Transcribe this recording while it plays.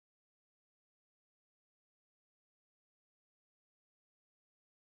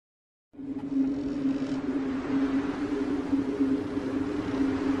I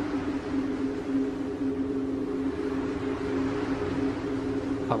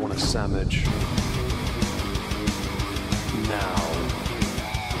want a sandwich. Now.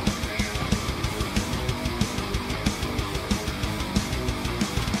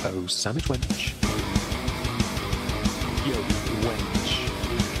 Oh, sandwich wench. Yo, wench.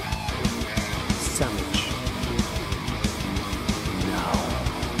 Sandwich. Now.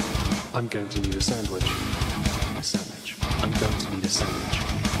 I'm going to need a sandwich. A sandwich. I'm going to need a sandwich.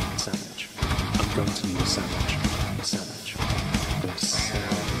 A sandwich. I'm going to need a sandwich. A sandwich. A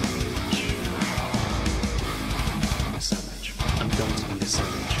sandwich. A sandwich. I'm going to need a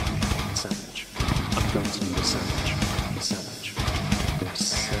sandwich. A sandwich. I'm going to need a sandwich. A sandwich. A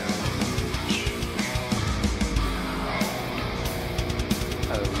sandwich.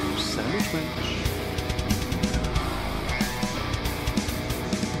 Oh, sandwich wench.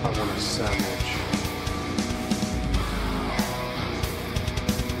 I want a sandwich.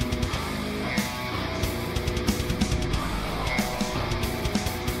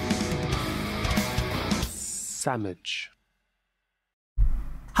 Sandwich.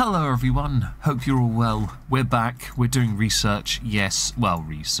 Hello everyone, hope you're all well. We're back, we're doing research. Yes, well,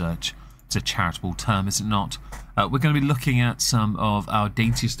 research. It's a charitable term, is it not? We're going to be looking at some of our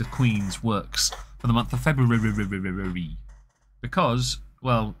Daintiest of Queen's works for the month of February. Because,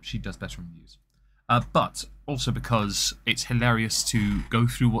 well, she does better reviews. But also because it's hilarious to go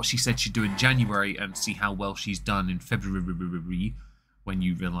through what she said she'd do in January and see how well she's done in February when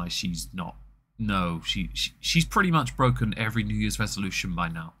you realise she's not. No, she's pretty much broken every New Year's resolution by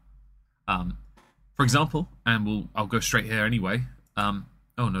now. For example, and I'll go straight here anyway. Oh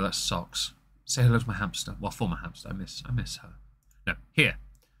no, that's socks. Say hello to my hamster. Well, former hamster. I miss her. No, here.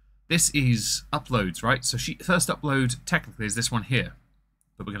 This is uploads, right? So she first upload technically is this one here,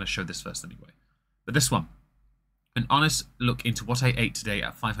 but we're going to show this first anyway. But this one, an honest look into what I ate today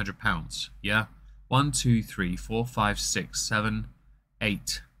at £500. Yeah, 1, 2, 3, 4, 5, 6, 7,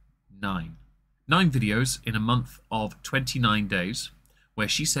 8, 9. 9 videos in a month of 29 days, where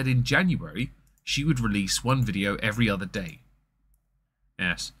she said in January she would release 1 video every other day.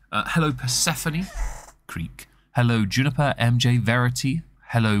 Yes. Hello Persephone, Creek. Hello Juniper, MJ, Verity.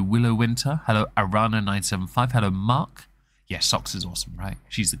 Hello Willow Winter. Hello Arana975. Hello Mark. Yeah, Socks is awesome, right?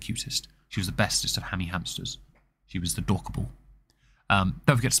 She's the cutest. She was the bestest of hammy hamsters. She was the dorkable. Don't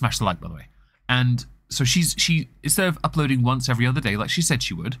forget to smash the like, by the way. And so she instead of uploading once every other day like she said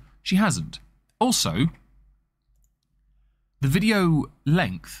she would, she hasn't. Also, the video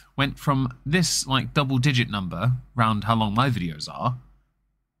length went from this like double-digit number, round how long my videos are,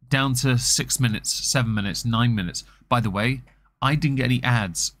 down to 6 minutes, 7 minutes, 9 minutes. By the way, I didn't get any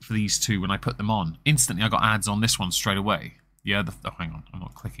ads for these two when I put them on. Instantly, I got ads on this one straight away. Yeah, oh, hang on, I'm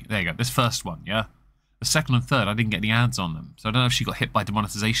not clicking. There you go, this first one, yeah? The second and third, I didn't get any ads on them. So I don't know if she got hit by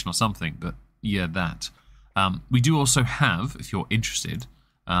demonetization or something, but yeah, that. We do also have, if you're interested...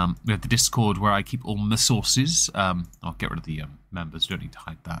 we have the Discord where I keep all my sources. I'll get rid of the members. Don't need to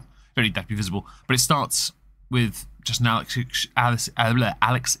hide that. Don't need that to be visible. But it starts with just an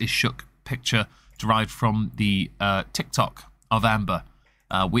Alex is shook picture derived from the TikTok of Amber,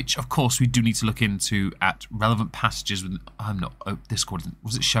 which of course we do need to look into at relevant passages. With Discord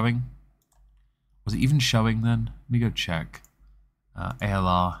was it showing? Was it even showing then? Let me go check.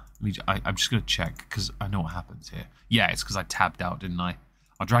 ALR. I'm just going to check because I know what happens here. Yeah, it's because I tabbed out, didn't I?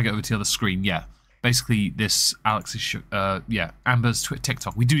 I'll drag it over to the other screen. Yeah, basically this Amber's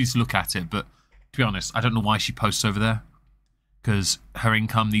TikTok. We do need to look at it, but to be honest, I don't know why she posts over there, because her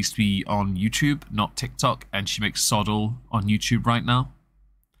income needs to be on YouTube, not TikTok, and she makes sod all on YouTube right now.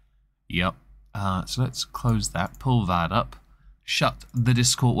 Yep. So let's close that, pull that up, shut the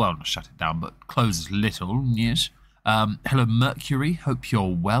Discord. Well, not shut it down, but close a little. Yes. Hello Mercury. Hope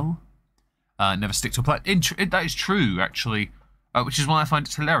you're well. Never stick to a plan. That is true, actually. Which is why I find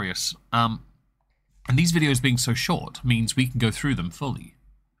it hilarious. And these videos being so short means we can go through them fully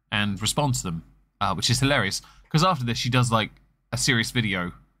and respond to them, which is hilarious. Because after this, she does like a serious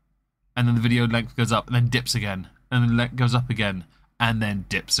video, and then the video length goes up, and then dips again, and then length goes up again, and then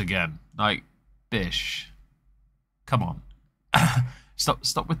dips again. Like, bish, come on,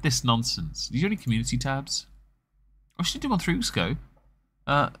 stop with this nonsense. Do you have any community tabs? I should do one through Usco.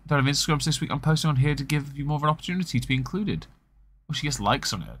 Don't have Instagrams this week. I'm posting on here to give you more of an opportunity to be included. Well, she gets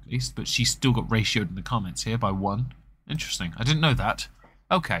likes on it at least, but she's still got ratioed in the comments here by 1. Interesting. I didn't know that.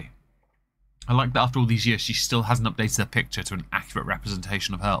 Okay. I like that after all these years, she still hasn't updated her picture to an accurate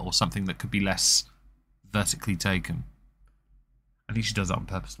representation of her or something that could be less vertically taken. I think she does that on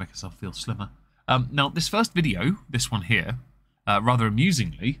purpose to make herself feel slimmer. Now, this first video, this one here, rather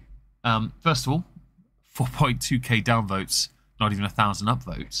amusingly,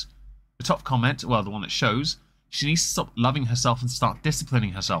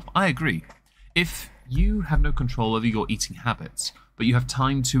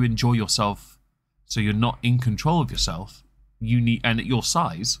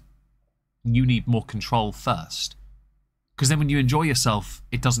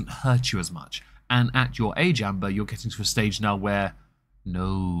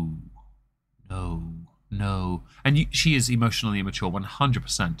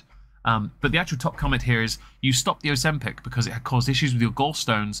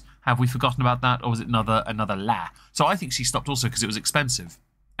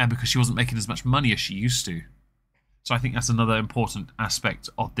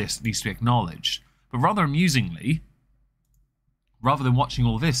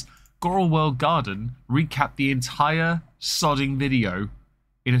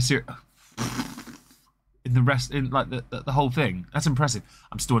 in the rest, in like the whole thing. That's impressive.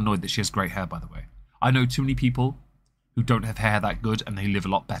 I'm still annoyed that she has great hair, by the way. I know too many people who don't have hair that good and they live a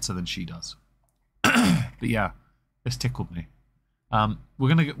lot better than she does. But yeah, this tickled me.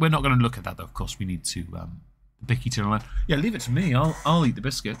 We're not gonna look at that though. Of course, we need to Vicky to learn. Yeah, leave it to me. I'll eat the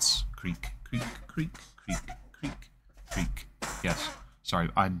biscuits. Creak, creak, creak, creak, creak, creak. Yes. Sorry,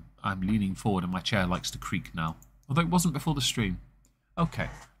 I'm leaning forward and my chair likes to creak now. Although it wasn't before the stream. Okay,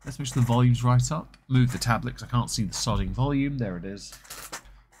 let's push the volumes right up. Move the tablet because I can't see the sodding volume. There it is.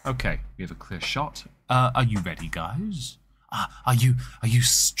 Okay, we have a clear shot. Are you ready, guys? Are you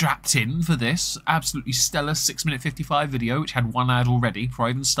strapped in for this absolutely stellar 6-minute 55 video, which had one ad already before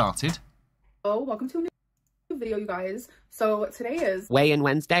I even started? Oh, welcome to a new video, you guys. So today is Weigh-in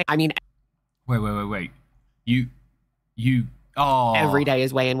Wednesday. I mean, Wait. You. Oh. every day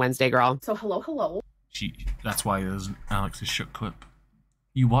is Weigh-in Wednesday, girl. so hello. That's why there's Alex's shook clip.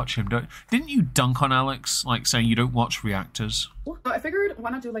 You watch him, didn't you dunk on Alex, like saying you don't watch reactors? I figured why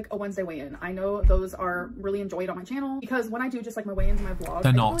not do like a Wednesday weigh-in. I know those are really enjoyed on my channel because when I do just like my weigh-ins and my vlogs,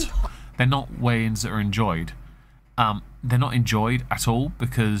 they're not weigh-ins that are enjoyed. They're not enjoyed at all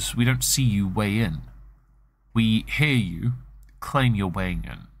because we don't see you weigh in. We hear you claim you're weighing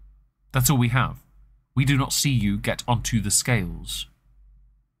in. That's all we have. We do not see you get onto the scales.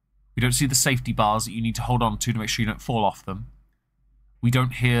 We don't see the safety bars that you need to hold on to make sure you don't fall off them. We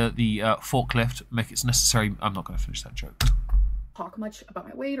don't hear the forklift make its necessary... I'm not going to finish that joke. Talk much about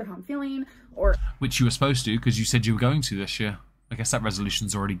my weight or how I'm feeling or... Which you were supposed to because you said you were going to this year. I guess that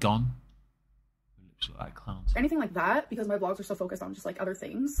resolution's already gone. Like clowns. Anything like that because my vlogs are so focused on just like other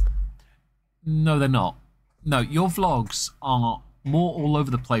things. No, they're not. No, your vlogs are more all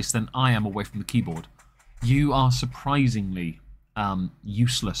over the place than I am away from the keyboard. You are surprisingly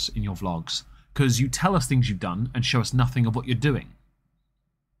useless in your vlogs because you tell us things you've done and show us nothing of what you're doing.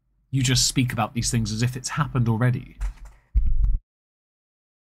 You just speak about these things as if it's happened already.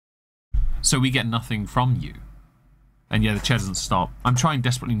 So we get nothing from you. And yeah, the chair doesn't stop. I'm trying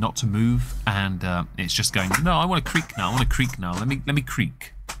desperately not to move, and it's just going, no, I want to creak now. I want to creak now. Let me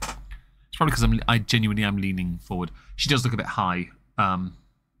creak. It's probably because I genuinely am leaning forward. She does look a bit high.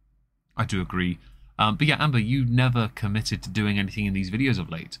 I do agree. But yeah, Amber, you never committed to doing anything in these videos of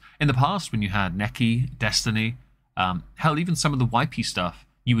late. In the past, when you had Neki, Destiny, hell, even some of the YP stuff,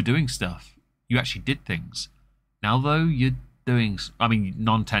 you were doing stuff. You actually did things. Now, though, you're doing... I mean,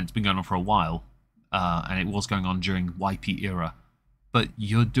 non-tent's been going on for a while, and it was going on during YP era. But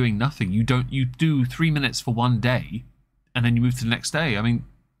you're doing nothing. You do 3 minutes for one day, and then you move to the next day. I mean,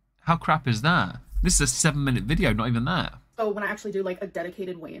 how crap is that? This is a 7-minute video, not even that. So when I actually do like a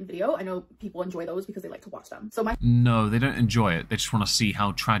dedicated weigh-in video, I know people enjoy those because they like to watch them. So my No, they don't enjoy it. They just want to see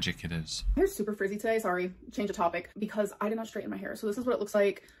how tragic it is. hair's super frizzy today. Sorry, change the topic because I did not straighten my hair. So this is what it looks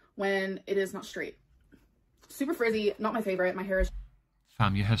like when it is not straight. Super frizzy, not my favorite. My hair is...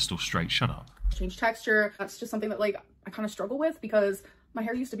 Fam, your hair's still straight. Shut up. Change texture. That's just something that like I kind of struggle with because my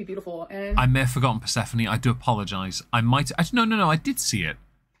hair used to be beautiful and... I may have forgotten Persephone. I do apologise. I might... No, I did see it.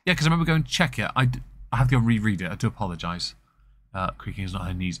 Yeah, because I remember going to check it. I have to go reread it. I do apologise. Creaking is not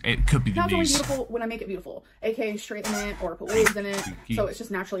her knees. It could be the It's knees. not beautiful when I make it beautiful, aka straighten it or put waves in it. So it's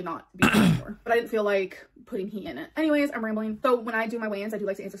just naturally not beautiful anymore. But I didn't feel like putting heat in it. Anyways, I'm rambling. So when I do my weigh-ins, I do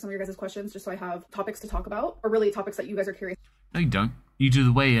like to answer some of your guys' questions just so I have topics to talk about, or really topics that you guys are curious. No, you don't. You do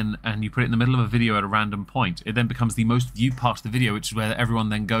the weigh-in and you put it in the middle of a video at a random point. It then becomes the most viewed part of the video, which is where everyone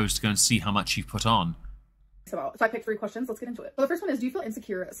then goes to go and see how much you've put on. So I picked 3 questions. Let's get into it. So the first one is, do you feel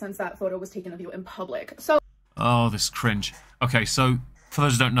insecure since that photo was taken of you in public? So... Oh, this cringe. Okay, so for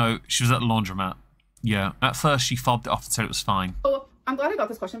those who don't know, she was at the laundromat. Yeah, at first she fobbed it off and said it was fine. So I'm glad I got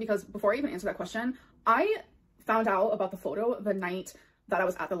this question because before I even answer that question, I found out about the photo the night that I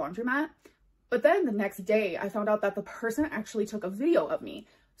was at the laundromat. But then the next day, I found out that the person actually took a video of me.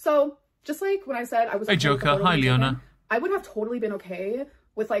 So just like when I said I was Hey Joker, hi Leona. I would have totally been okay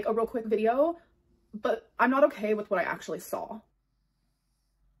with like a real quick video, but I'm not okay with what I actually saw.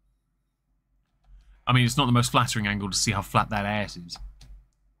 I mean, it's not the most flattering angle to see how flat that ass is.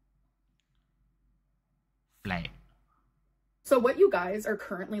 Flat. So what you guys are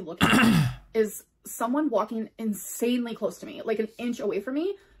currently looking at is someone walking insanely close to me, like an inch away from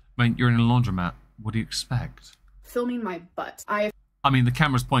me. I mean, you're in a laundromat. What do you expect? Filming my butt. I mean, the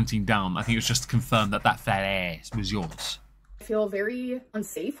camera's pointing down. I think it was just to confirm that that fat ass was yours. I feel very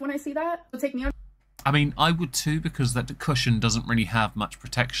unsafe when I see that. So take me out. I mean, I would too, because that cushion doesn't really have much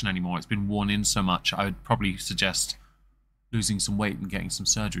protection anymore. It's been worn in so much. I would probably suggest losing some weight and getting some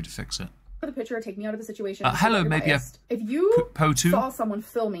surgery to fix it. For the picture, take me out of the situation. Hello, maybe if you Potu saw someone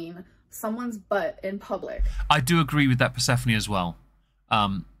filming someone's butt in public. I do agree with that, Persephone, as well.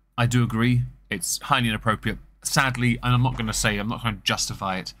 I do agree. It's highly inappropriate. Sadly, and I'm not going to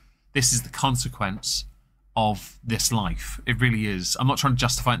justify it. This is the consequence of this life. It really is. I'm not trying to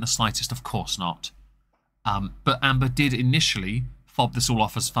justify it in the slightest. Of course not. But Amber did initially fob this all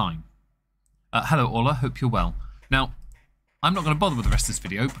off as fine. Hello, Orla. Hope you're well. Now, I'm not going to bother with the rest of this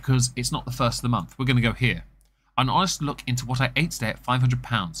video because it's not the first of the month. We're going to go here. An honest look into what I ate today at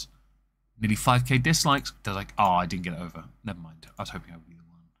 £500. Nearly 5k dislikes. They're like, oh, I didn't get it over. Never mind. I was hoping I would be the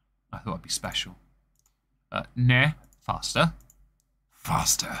one. I thought I'd be special. Nah. Faster.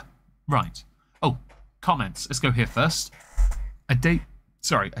 Faster. Right. Oh, comments. Let's go here first. A day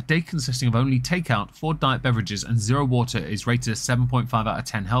consisting of only takeout, 4 diet beverages, and 0 water is rated a 7.5 out of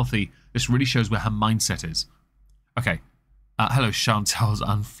 10 healthy. This really shows where her mindset is. Okay. Hello, Chantel's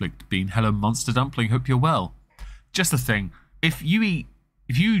Unflicked Bean. Hello, Monster Dumpling. Hope you're well. Just the thing. If you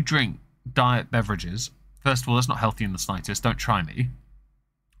drink diet beverages, first of all, that's not healthy in the slightest. Don't try me.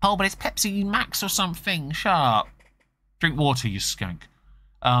 Oh, but it's Pepsi Max or something. Shut up. Drink water, you skank.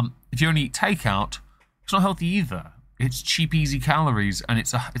 If you only eat takeout, it's not healthy either. It's cheap, easy calories, and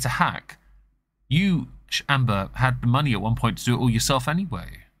it's a hack. You, Amber, had the money at one point to do it all yourself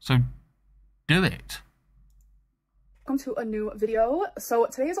anyway. So, do it. Welcome to a new video. So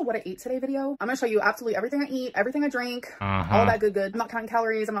today is a what I ate today video. I'm gonna show you absolutely everything I eat, everything I drink, all that good. I'm not counting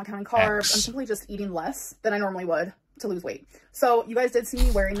calories, I'm not counting carbs. I'm simply just eating less than I normally would to lose weight. So you guys did see me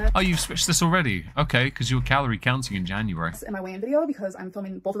wearing this. Oh, you've switched this already? Okay, because you were calorie counting in January. In my weigh-in video, because I'm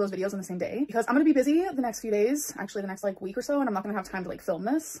filming both of those videos on the same day. Because I'm gonna be busy the next few days, actually the next like week or so, and I'm not gonna have time to like film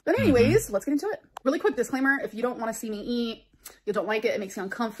this. But anyways, let's get into it. Really quick disclaimer, if you don't want to see me eat, you don't like it, it makes you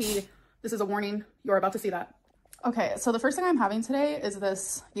uncomfy, this is a warning. You're about to see that. Okay, so the first thing I'm having today is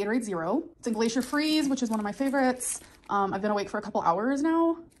this Gatorade Zero. It's in Glacier Freeze, which is one of my favorites. I've been awake for a couple hours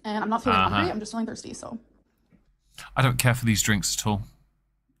now, and I'm not feeling hungry. I'm just feeling thirsty, so. I don't care for these drinks at all.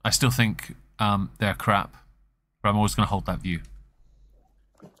 I still think they're crap, but I'm always going to hold that view.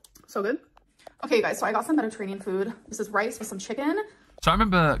 So good. Okay, guys, so I got some Mediterranean food. This is rice with some chicken. So I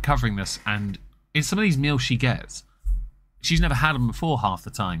remember covering this, and in some of these meals she gets, she's never had them before half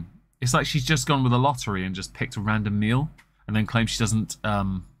the time. It's like she's just gone with a lottery and just picked a random meal and then claims she doesn't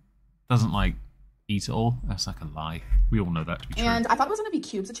like eat it all. That's like a lie. We all know that to be true. And I thought it was going to be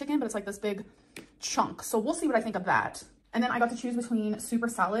cubes of chicken, but it's like this big chunk. So we'll see what I think of that. And then I got to choose between super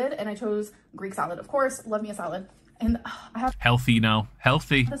salad and I chose Greek salad. Of course, love me a salad. And I have healthy now.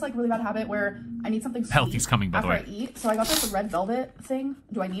 Healthy. This like really bad habit where I need something sweet healthy's coming, by the way. after I eat. So I got this red velvet thing.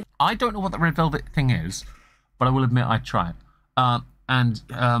 Do I need? I don't know what the red velvet thing is, but I will admit I'd try it.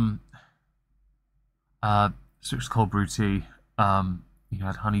 So it's cold brew tea. You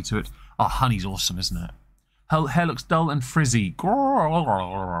had honey to it. Oh, honey's awesome, isn't it? Hair looks dull and frizzy.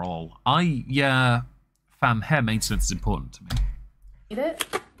 Fam, hair maintenance is important to me. Eat it?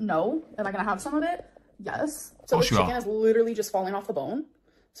 No. Am I gonna have some of it? Yes. So Oh, the sure. chicken is literally just falling off the bone.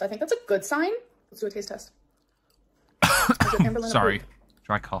 So I think that's a good sign. Let's do a taste test. Is it Amberlynn Sorry, approved?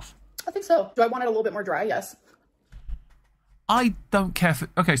 dry cough. I think so. Do I want it a little bit more dry? Yes. I don't care for...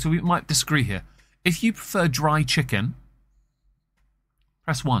 Okay, so we might disagree here. If you prefer dry chicken,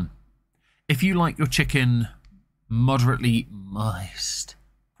 press 1. If you like your chicken moderately moist,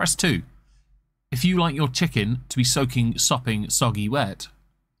 press 2. If you like your chicken to be soaking, sopping, soggy wet,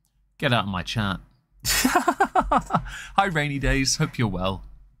 get out of my chat. Hi, Rainy Days. Hope you're well.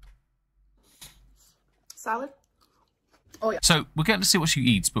 Salad? Oh, yeah. So we're getting to see what she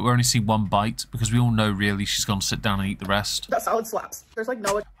eats, but we're only seeing one bite because we all know really she's going to sit down and eat the rest. That salad slaps. There's like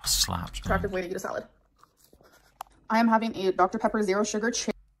no Slaps, man. attractive way to eat a salad. I am having a Dr. Pepper Zero Sugar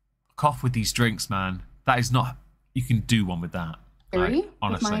Cough with these drinks, man. That is not... You can do one with that. cherry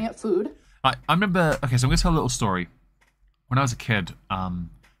Honestly. with my food. I remember... Okay, so I'm going to tell a little story. when I was a kid,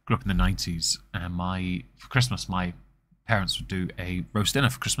 grew up in the 90s, and for Christmas, my parents would do a roast dinner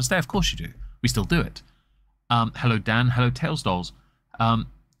for Christmas Day. Of course you do. We still do it. Hello, Dan. Hello, Tails Dolls.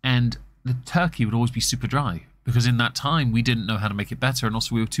 And the turkey would always be super dry, because in that time, we didn't know how to make it better, and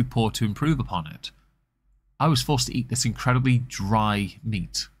also we were too poor to improve upon it. I was forced to eat this incredibly dry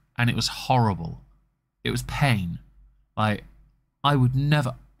meat, and it was horrible. It was pain. Like, I would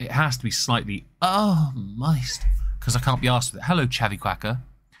never... It has to be slightly... Oh, moist. Because I can't be asked with it. Hello, Chavy Quacker.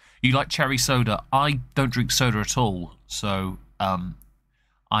 You like cherry soda? I don't drink soda at all, so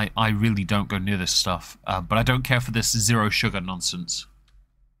I really don't go near this stuff. But I don't care for this zero sugar nonsense.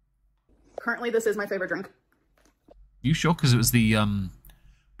 Currently, this is my favorite drink. You sure? Because it was the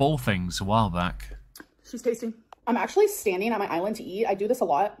ball things a while back. She's tasty. I'm actually standing at my island to eat. I do this a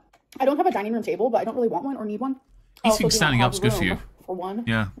lot. I don't have a dining room table, but I don't really want one or need one. You think standing up's good for you? For one,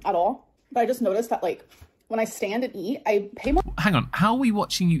 yeah, at all. But I just noticed that, like, when I stand and eat, I pay more. Hang on, how are we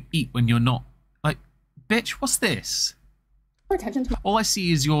watching you eat when you're not? Like, bitch, what's this? Attention to. All I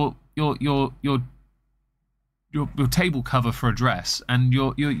see is your table cover for a dress and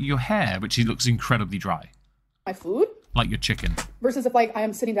your hair, which looks incredibly dry. My food. Like your chicken. Versus if, like, I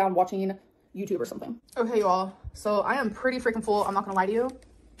am sitting down watching YouTube or something. Okay, you all. So I am pretty freaking full. I'm not gonna lie to you.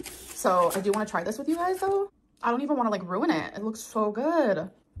 So I do want to try this with you guys, though. I don't even want to, like, ruin it. It looks so good.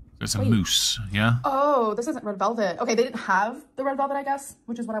 It's a mousse, yeah? Oh, this isn't red velvet. Okay, they didn't have the red velvet, I guess,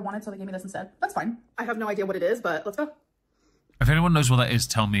 which is what I wanted, so they gave me this instead. That's fine. I have no idea what it is, but let's go. If anyone knows what that is,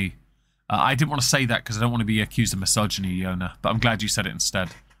 tell me. I didn't want to say that because I don't want to be accused of misogyny, Yona, but I'm glad you said it instead.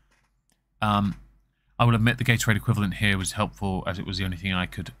 I will admit the Gatorade equivalent here was helpful, as it was the only thing I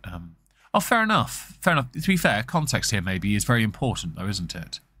could... Oh, fair enough. Fair enough. To be fair, context here maybe is very important, though, isn't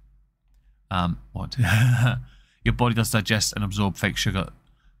it? What? Your body does digest and absorb fake sugar.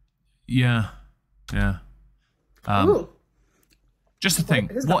 Yeah. Yeah. Ooh. Just to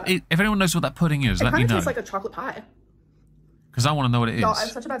think, if anyone knows what that pudding is, let me know. It kind of tastes like a chocolate pie. Because I want to know what it is. No, I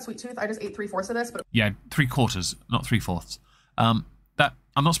have such a bad sweet tooth. I just ate 3/4 of this. But yeah, 3/4, not 3/4.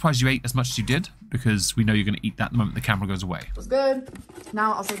 I'm not surprised you ate as much as you did, because we know you're going to eat that the moment the camera goes away. It was good.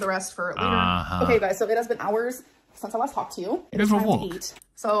 Now I'll save the rest for later. Okay, guys, so it has been hours since I last talked to you. It is time to eat.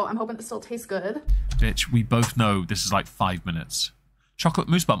 So I'm hoping it still tastes good. Bitch, we both know this is like 5 minutes. Chocolate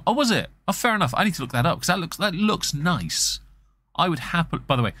mousse bun. Oh, was it? Oh, fair enough. I need to look that up, because that looks nice. I would happily...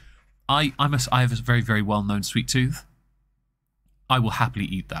 By the way, I have a very, very well-known sweet tooth. I will happily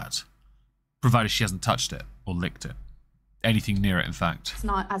eat that, provided she hasn't touched it or licked it. Anything near it, in fact. It's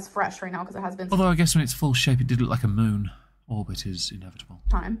not as fresh right now because it has been... Although I guess when it's full shape, it did look like a moon. Orbit is inevitable.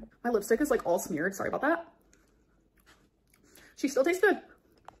 Time. My lipstick is, like, all smeared. Sorry about that. She still tastes good.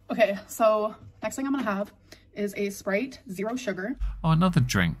 Okay, so next thing I'm going to have is a Sprite Zero Sugar. Oh, another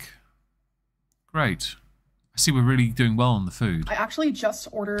drink. Great. I see we're really doing well on the food. I actually just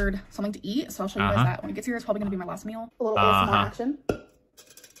ordered something to eat, so I'll show you guys that. When it gets here, it's probably going to be my last meal. A little ASMR action.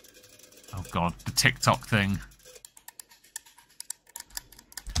 Oh, God. The TikTok thing.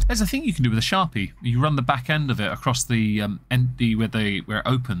 There's a thing you can do with a Sharpie. You run the back end of it across the end where it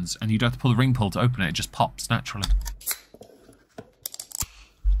opens, and you don't have to pull the ring pull to open it. It just pops naturally.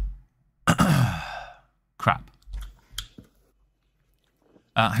 Crap.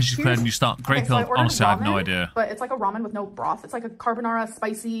 Has she declared a new start? Great pill. Honestly, I have no idea. But it's like a ramen with no broth. It's like a carbonara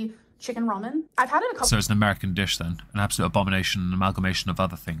spicy chicken ramen. I've had it a couple. So it's an American dish then, an absolute abomination, an amalgamation of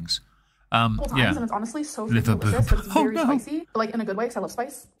other things. Times, and it's honestly so delicious, but it's very spicy, but, like, in a good way, because I love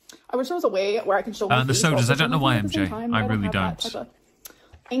spice. I wish there was a way where I can show my the sodas. I don't know why, MJ. I really don't. Type of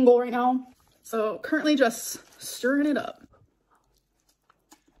angle right now. So currently just stirring it up.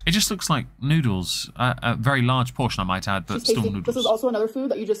 It just looks like noodles. A very large portion, I might add, but still noodles. This is also another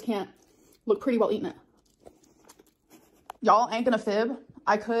food that you just can't look pretty while eating it. Y'all ain't gonna fib.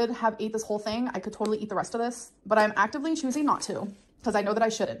 I could have ate this whole thing. I could totally eat the rest of this, but I'm actively choosing not to. Because I know that I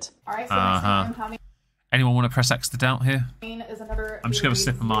shouldn't. All right, so next time, anyone want to press X to doubt here? Is another I'm just going to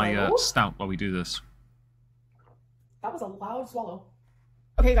sip of my stout while we do this. That was a loud swallow.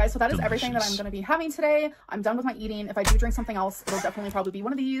 Okay, guys, so that is everything that I'm going to be having today. I'm done with my eating. If I do drink something else, it'll definitely probably be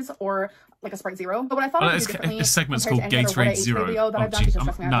one of these or like a Sprite Zero. But what I thought I would do differently... This segment's called Gatorade Zero.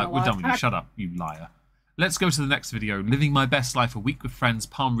 No, we're done with you. Shut up, you liar. Let's go to the next video. Living my best life, a week with friends,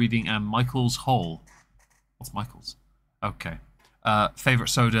 palm reading, and Michael's Hole. What's Michael's? Okay. Favorite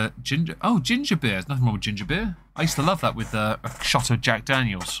soda, ginger. Oh, ginger beer. There's nothing wrong with ginger beer. I used to love that with a shot of Jack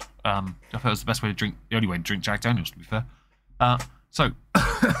Daniels. I thought it was the best way to drink, the only way to drink Jack Daniels, to be fair. So,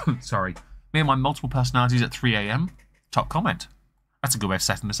 sorry. Me and my multiple personalities at 3 AM. Top comment. That's a good way of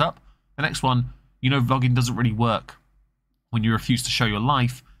setting this up. The next one, you know, vlogging doesn't really work when you refuse to show your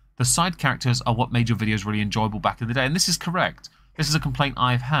life. The side characters are what made your videos really enjoyable back in the day. And this is correct. This is a complaint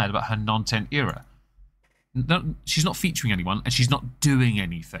I've had about her non-10 era. No, she's not featuring anyone, and she's not doing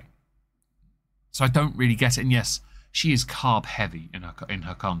anything. So I don't really get it. And yes, she is carb heavy in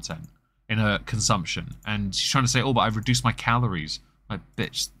her content, in her consumption. And she's trying to say, oh, but I've reduced my calories. Like,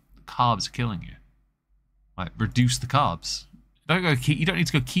 bitch, the carbs are killing you. Like, reduce the carbs. You don't need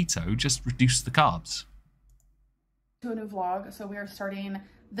to go keto, just reduce the carbs. To a new vlog. So we are starting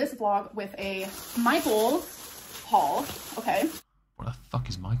this vlog with a Michael's haul. Okay. What the fuck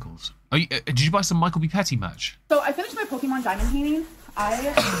is Michael's? Oh, did you buy some Michael B. Petty merch? So I finished my Pokemon Diamond painting. I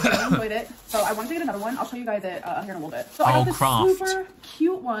really enjoyed it. So I wanted to get another one. I'll show you guys it here in a little bit. So I got this super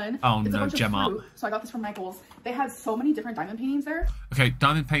cute one. Oh it's no, gem art. So I got this from Michael's. They had so many different diamond paintings there. Okay,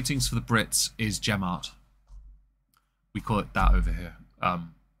 diamond paintings for the Brits is gem art. We call it that over here.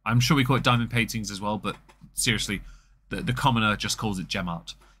 I'm sure we call it diamond paintings as well, but seriously, the commoner just calls it gem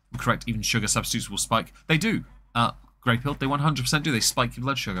art. I'm correct, even sugar substitutes will spike. They do. Grey Pill, they 100% do. They spike your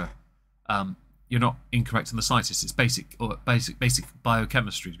blood sugar. You're not incorrect in the slightest. It's basic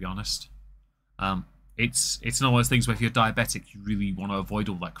biochemistry, to be honest. It's not one of those things where if you're diabetic, you really want to avoid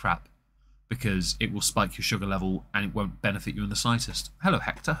all that crap because it will spike your sugar level and it won't benefit you in the slightest. Hello,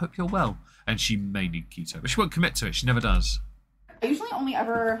 Hector. Hope you're well. And she may need keto, but she won't commit to it. She never does. I usually only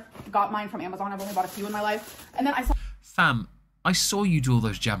ever got mine from Amazon. I've only bought a few in my life. And then I saw... Fam, I saw you do all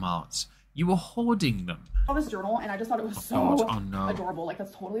those gem arts. You were hoarding them. this journal and I just thought it was so no. adorable. Like,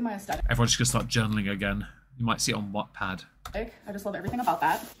 that's totally my aesthetic. Everyone's just gonna start journaling again. You might see it on Wattpad. I just love everything about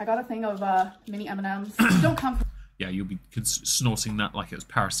that. I got a thing of mini M&Ms. Don't come for yeah, you'll be snorting that like it was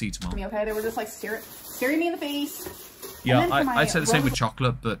paracetamol. me, okay? They were just like staring me in the face. Yeah, I'd say the same with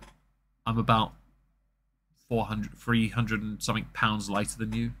chocolate, but I'm about 300 and something pounds lighter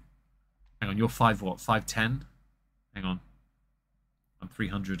than you. Hang on, you're 5'10"? Hang on. I'm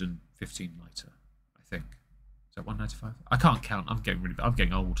 315 lighter, I think. Is that 195? I can't count. I'm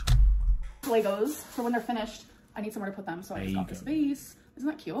getting old. Legos, so when they're finished, I need somewhere to put them, so I just got this vase. Isn't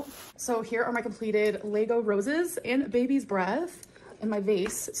that cute? So here are my completed Lego roses and baby's breath in my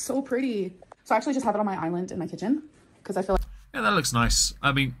vase. So pretty. So I actually just have it on my island in my kitchen because I feel like... Yeah, that looks nice.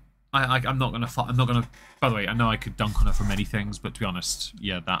 I mean, I'm not gonna. By the way, I know I could dunk on her for many things, but to be honest,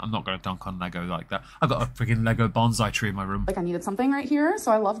 yeah, I'm not gonna dunk on Lego like that. I've got a freaking Lego bonsai tree in my room. Like, I needed something right here,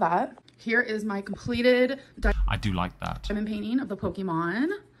 so I love that. Here is my completed I do like that diamond painting of the Pokemon.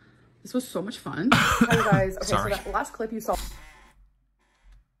 This was so much fun. Hi, you guys. Okay, sorry. so that last clip you saw.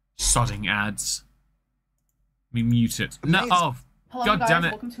 Sodding ads. We mute it. No. Oh, Hello, God guys. damn it.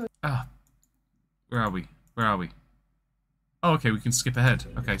 Welcome to... Where are we? Where are we? Oh, okay, we can skip ahead.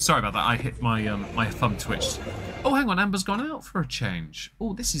 Okay, sorry about that. I hit my my thumb twitched. Oh, hang on, Amber's gone out for a change.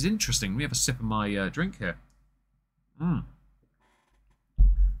 Oh, this is interesting. We have a sip of my drink here. Mmm.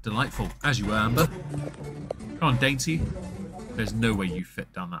 Delightful. As you were, Amber. Come on, Dainty. There's no way you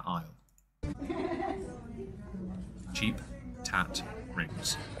fit down that aisle. Cheap tat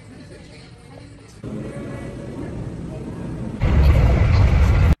rings.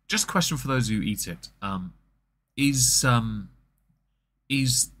 Just a question for those who eat it. Is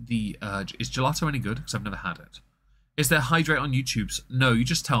gelato any good? Because I've never had it. Is there hydrate on YouTube's? No, you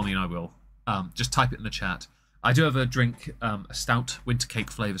just tell me and I will. Just type it in the chat. I do have a drink, a stout, winter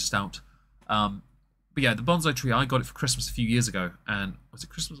cake flavour stout. But yeah, the bonsai tree, I got it for Christmas a few years ago. And was it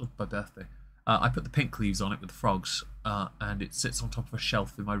Christmas or my birthday? I put the pink leaves on it with the frogs. And it sits on top of a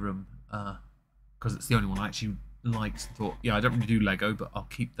shelf in my room. Because it's the only one I actually liked. I thought, yeah, I don't really do Lego, but I'll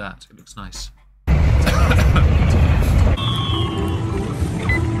keep that. It looks nice.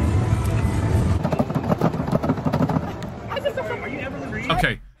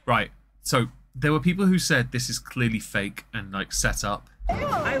 Okay, right. So there were people who said this is clearly fake and like set up.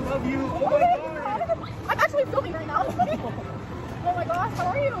 I love you. Oh my god. I'm actually filming right now. Oh my gosh, how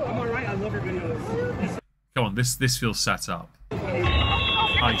are you? I'm alright. I love your videos. Come on, this feels set up.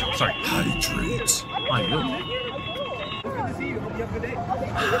 Hydrate. I will. Good to see you. Hope you have a good day.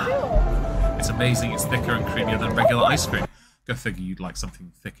 It's amazing. It's thicker and creamier than regular ice cream. Go figure you'd like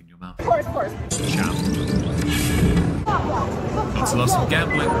something thick in your mouth. Of course. Champ. Not to love some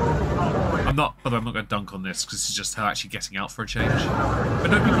gambling. By the way, I'm not going to dunk on this because this is just her actually getting out for a change. But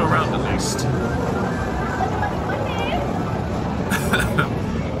no people around at least.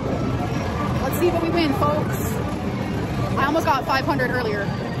 Let's see what we win, folks. I almost got 500 earlier.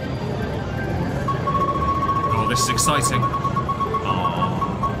 Oh, this is exciting.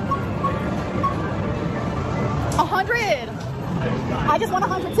 100! I just won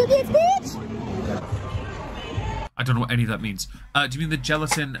 100 tickets, bitch! I don't know what any of that means. Do you mean the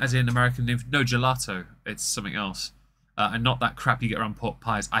gelatin as in American name? No, gelato. It's something else. and not that crap you get around pork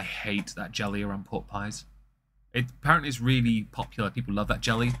pies. I hate that jelly around pork pies. It apparently is really popular. People love that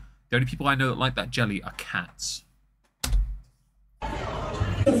jelly. The only people I know that like that jelly are cats. I've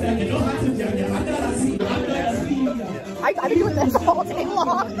been doing this all day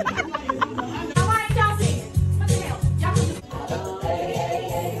long.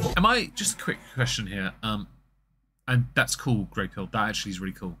 Am I, just a quick question here, and that's cool, Grey Pill, that actually is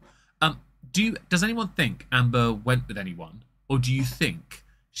really cool. Does anyone think Amber went with anyone, or do you think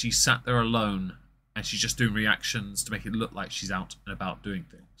she sat there alone and she's just doing reactions to make it look like she's out and about doing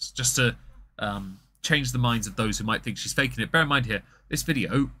things, just to change the minds of those who might think she's faking it? Bear in mind here, this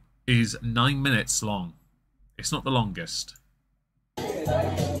video is 9 minutes long. It's not the longest. He's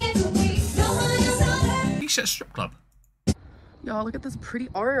at a strip club. Y'all, look at this pretty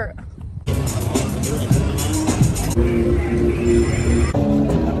art.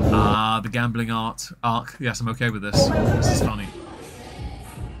 Ah, the gambling arc. Yes, I'm okay with this. This is funny.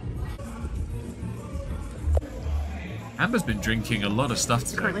 Amber's been drinking a lot of stuff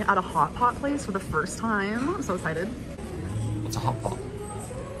today. Currently at a hot pot place for the first time. I'm so excited. What's a hot pot?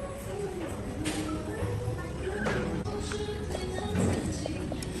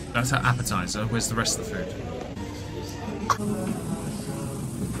 That's her appetizer. Where's the rest of the food?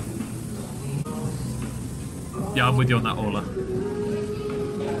 Yeah, I'm with you on that, Orla.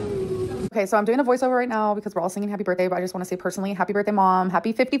 Okay, so I'm doing a voiceover right now because we're all singing happy birthday, but I just want to say personally, happy birthday, Mom.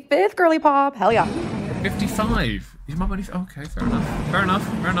 Happy 55th, girly pop. Hell yeah. 55. Is Mum only... Okay, fair enough. Fair enough.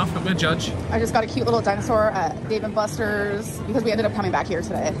 Fair enough. I'm going to judge. I just got a cute little dinosaur at Dave & Buster's because we ended up coming back here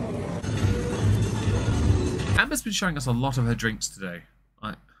today. Amber's been showing us a lot of her drinks today.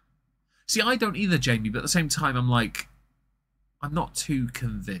 See, I don't either, Jamie, but at the same time, I'm like... I'm not too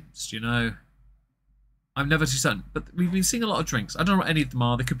convinced, you know? I'm never too certain. But we've been seeing a lot of drinks. I don't know what any of them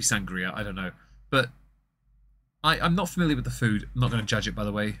are. They could be sangria. I don't know. But I'm not familiar with the food. I'm not going to judge it, by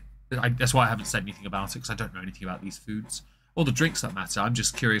the way. That's why I haven't said anything about it, because I don't know anything about these foods. Or the drinks that matter. I'm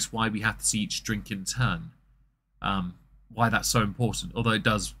just curious why we have to see each drink in turn. Why that's so important. Although it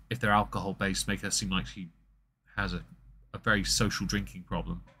does, if they're alcohol-based, make her seem like she has a very social drinking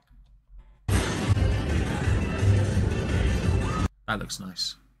problem. That looks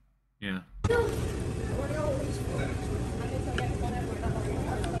nice. Yeah.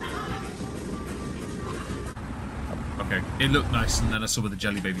 Okay, it looked nice, and then I saw where the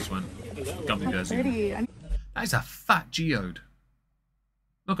jelly babies went. Gummy bears. That is a fat geode.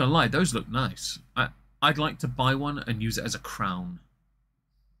 Not gonna lie, those look nice. I'd like to buy one and use it as a crown.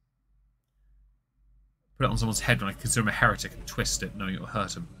 Put it on someone's head when I consider him a heretic and twist it, knowing it will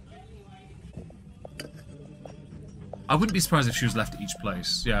hurt him. I wouldn't be surprised if she was left at each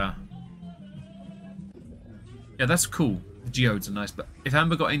place. Yeah. Yeah, that's cool. The geodes are nice, but if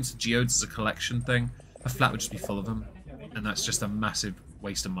Amber got into geodes as a collection thing, her flat would just be full of them, and that's just a massive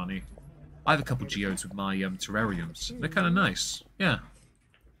waste of money. I have a couple geodes with my terrariums. They're kind of nice. Yeah.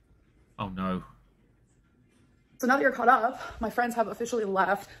 Oh no. So now that you're caught up, my friends have officially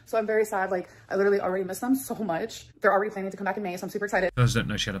left, so I'm very sad. Like, I literally already miss them so much. They're already planning to come back in May, so I'm super excited. Those don't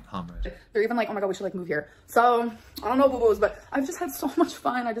know she had a palm read. They're even like, oh my god, we should like move here. So I don't know, boo-boos, but I've just had so much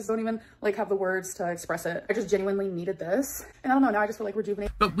fun. I just don't even like have the words to express it. I just genuinely needed this, and I don't know, now I just feel like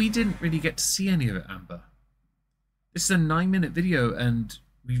rejuvenated. But we didn't really get to see any of it, Amber. This is a 9-minute video, and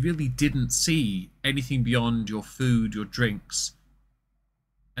we really didn't see anything beyond your food, your drinks,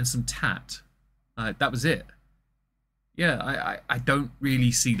 and some tat. That was it. Yeah, I don't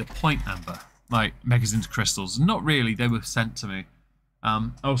really see the point, Amber. Like, Megas into crystals. Not really, they were sent to me. I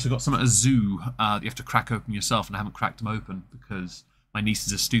also got some at a zoo that you have to crack open yourself, and I haven't cracked them open because my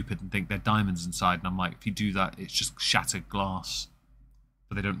nieces are stupid and think they're diamonds inside, and I'm like, if you do that, it's just shattered glass.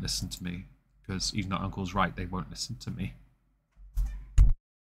 But they don't listen to me, because even though Uncle's right, they won't listen to me.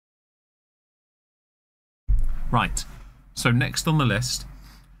 Right, so next on the list,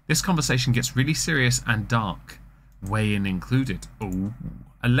 this conversation gets really serious and dark. Weigh-in included. Oh,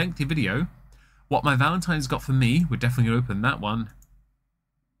 a lengthy video. What my Valentine's got for me. We're definitely going to open that one.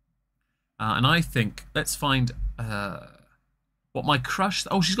 And I think, let's find what my crush...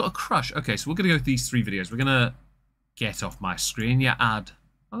 Oh, she's got a crush. Okay, so we're going to go through these 3 videos. We're going to get off my screen. Yeah, add.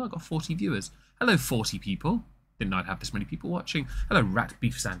 Oh, I've got 40 viewers. Hello, 40 people. Didn't know I'd have this many people watching. Hello, Rat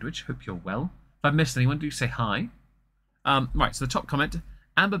Beef Sandwich. Hope you're well. If I've missed anyone, do say hi. Right, so the top comment.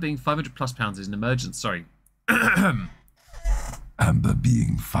 Amber being 500 plus pounds is an emergency... Sorry. Amber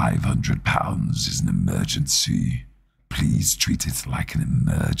being 500 pounds is an emergency. Please treat it like an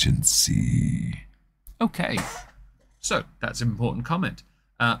emergency. Okay. So, that's an important comment.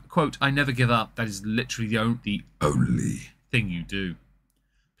 Quote, I never give up. That is literally the only thing you do.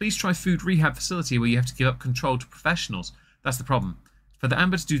 Please try food rehab facility where you have to give up control to professionals. That's the problem. For the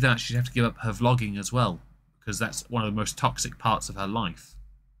Amber to do that, she'd have to give up her vlogging as well, because that's one of the most toxic parts of her life.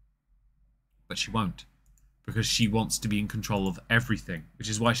 But she won't, because she wants to be in control of everything, which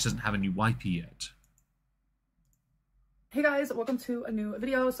is why she doesn't have a new wipey yet. Hey guys, welcome to a new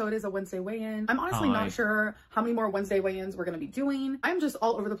video. So it is a Wednesday weigh-in. I'm honestly not sure how many more Wednesday weigh-ins we're going to be doing. I'm just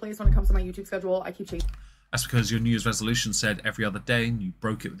all over the place when it comes to my YouTube schedule. I keep changing. That's because your New Year's resolution said every other day, and you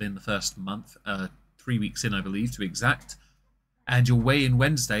broke it within the first month, 3 weeks in, I believe, to be exact. And your weigh-in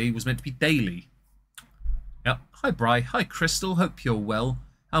Wednesday was meant to be daily. Yep. Hi, Bri. Hi, Crystal. Hope you're well.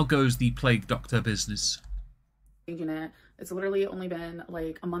 How goes the plague doctor business? Changing it. It's literally only been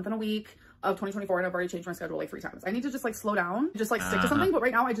like a month and a week of 2024, and I've already changed my schedule like 3 times. I need to just like slow down, just like stick to something, but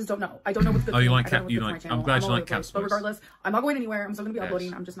right now I just don't know. I don't know what's good. Oh, you like I'm glad you like Cap's But regardless, I'm not going anywhere. I'm still gonna be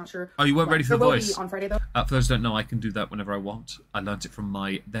uploading. I'm just not sure. Oh, you weren't ready for the voice on Friday though. For those who don't know, I can do that whenever I want. I learnt it from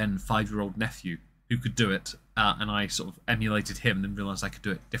my then 5-year-old nephew who could do it, and I sort of emulated him and then realised I could do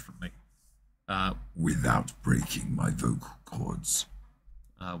it differently. Without breaking my vocal cords.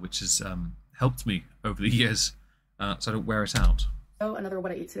 Which has helped me over the years, so I don't wear it out. Another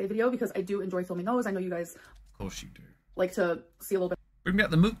what I ate today video, because I do enjoy filming those. I know you guys, of course you do, like to see a little bit. Bring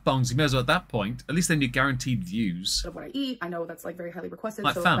back the mukbangs, you may as well at that point. At least then you're guaranteed views of what I eat. I know that's like very highly requested,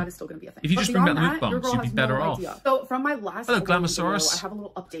 like so fam, that is still going to be a thing. If you just bring back the mukbangs, you'd be better off. So from my last video, I have a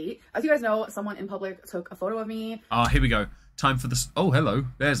little update. As you guys know, someone in public took a photo of me. Here we go. Time for this. Oh, hello.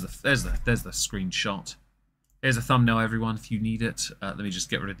 There's the screenshot. Here's a thumbnail, everyone, if you need it. Let me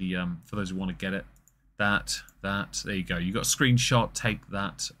just get rid of the, for those who want to get it. That. There you go. You got a screenshot. Take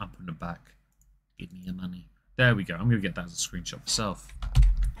that. I'm putting it back. Give me your money. There we go. I'm going to get that as a screenshot myself.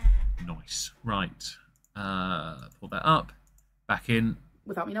 Nice. Right. Pull that up. Back in.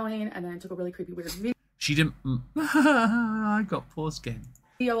 Without me knowing, and then took a really creepy, weird video. She didn't... I got paused again.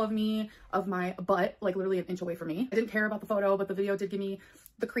 Video of me, of my butt, like literally an inch away from me. I didn't care about the photo, but the video did give me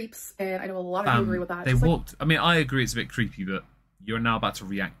the creeps, and I know a lot of you agree with that. They walked... I mean, I agree it's a bit creepy, but you're now about to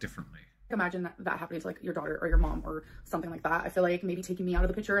react differently. Imagine that happening to like your daughter or your mom or something like that. I feel like maybe taking me out of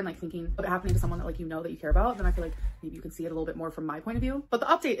the picture and like thinking of it happening to someone that like you know that you care about, then I feel like maybe you can see it a little bit more from my point of view. But the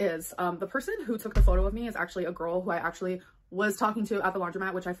update is the person who took the photo of me is actually a girl who I actually was talking to at the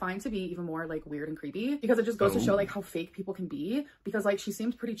laundromat, which I find to be even more like weird and creepy, because it just goes to show like how fake people can be, because like she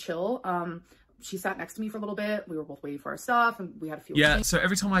seemed pretty chill. She sat next to me for a little bit. We were both waiting for our stuff and we had a few so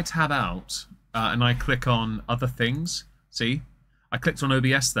every time I tab out and I click on other things, see, I clicked on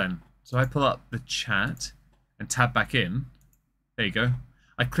OBS then. So I pull up the chat and tab back in. There you go.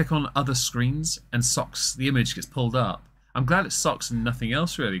 I click on other screens and Socks, the image gets pulled up. I'm glad it's Socks and nothing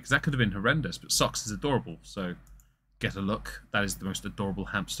else really, because that could have been horrendous, but Socks is adorable. So get a look. That is the most adorable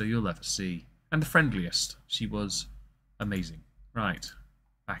hamster you'll ever see. And the friendliest. She was amazing. Right.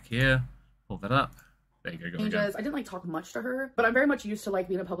 Back here. Pull that up. There you go. I didn't like talk much to her, but I'm very much used to like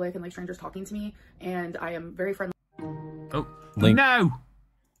being in public and like strangers talking to me, and I am very friendly. Oh, no!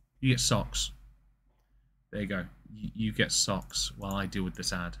 You get Socks. There you go. You get Socks while I deal with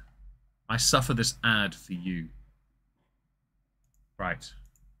this ad. I suffer this ad for you. Right.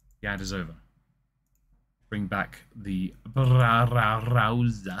 The ad is over. Bring back the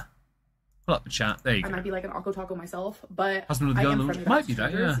browser. Pull up the chat. There you go. I might be like an Akko Taco myself, but Husband of the girl might be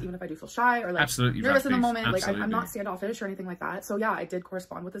that, yeah. Even if I do feel shy or like absolutely nervous in the moment, absolutely. like I'm not standoffish or anything like that. So yeah, I did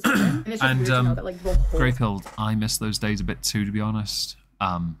correspond with this person. And it's just weird to know that like the whole... Greyfield, I miss those days a bit too, to be honest.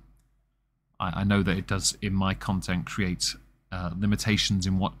 I know that it does, in my content, create limitations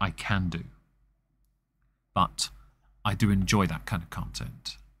in what I can do. But I do enjoy that kind of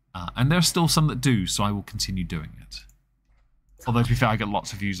content. And there are still some that do, so I will continue doing it. Although, to be fair, I get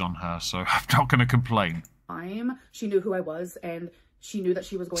lots of views on her, so I'm not going to complain. She knew who I was, and she knew that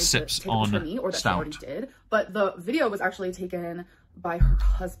she was going to take this for me, or that stout. she already did. But the video was actually taken by her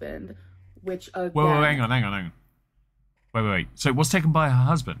husband, which again... Wait, hang on. Wait. So it was taken by her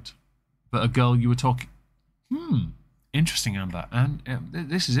husband, but a girl you were talking... Interesting, Amber. And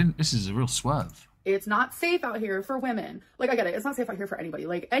this is a real swerve. It's not safe out here for women. Like, I get it. It's not safe out here for anybody.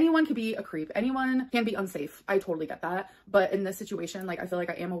 Like, anyone could be a creep. Anyone can be unsafe. I totally get that. But in this situation, like, I feel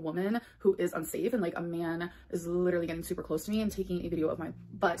like I am a woman who is unsafe. And, like, a man is literally getting super close to me and taking a video of my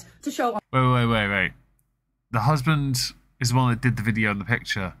butt to show... Wait. The husband is the one that did the video and the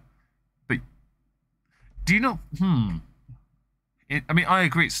picture. But do you know... I mean, I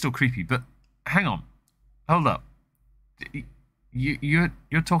agree it's still creepy, but hang on. Hold up. You're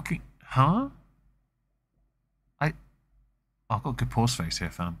talking... Huh? I've got good pause face here,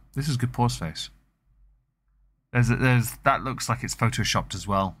 fam. This is good pause face. That looks like it's photoshopped as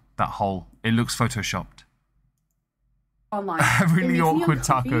well. That hole. It looks photoshopped. online. A really It makes me awkward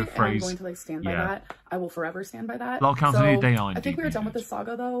taco uncomfy, and phrase. I'm going to like stand by Yeah. that. I will forever stand by that. Lol counts any day on I think we're DB, done with dude. this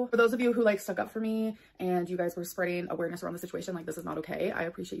saga though. For those of you who like stuck up for me and you guys were spreading awareness around the situation, like this is not okay. I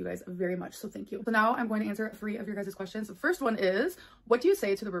appreciate you guys very much, so thank you. So now I'm going to answer 3 of your guys' questions. The first one is, what do you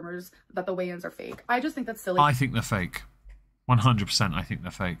say to the rumors that the weigh-ins are fake? I just think that's silly. I think they're fake. 100% I think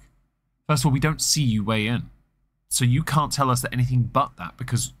they're fake. First of all, we don't see you weigh in. So you can't tell us that anything but that,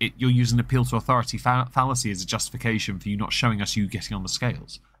 because you're using appeal to authority fallacy as a justification for you not showing us you getting on the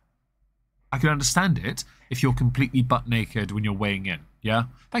scales. I can understand it if you're completely butt naked when you're weighing in, yeah?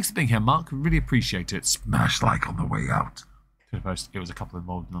 Thanks for being here, Mark. Really appreciate it. Smash like on the way out. It was a couple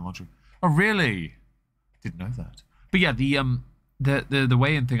involved in the lottery. Oh, really? Didn't know that. But yeah, the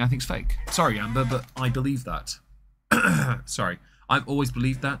weigh-in thing I think is fake. Sorry, Amber, but I believe that. Sorry. I've always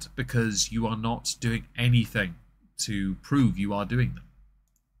believed that because you are not doing anything to prove you are doing them.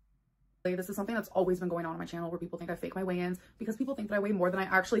 This is something that's always been going on my channel, where people think I fake my weigh-ins because people think that I weigh more than I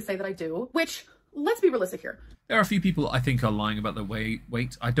actually say that I do, which, let's be realistic here. There are a few people I think are lying about their weight.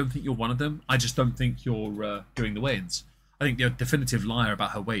 I don't think you're one of them. I just don't think you're doing the weigh-ins. I think the definitive liar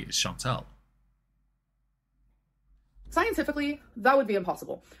about her weight is Chantal. Scientifically, that would be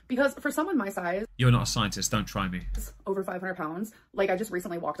impossible, because for someone my size, You're not a scientist, don't try me. over 500 pounds, like I just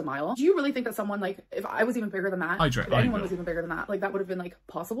recently walked a mile. Do you really think that someone, like, if I was even bigger than that, if anyone was even bigger than that, like that would have been like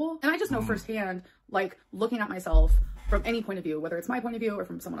possible? And I just know firsthand, like looking at myself from any point of view, whether it's my point of view or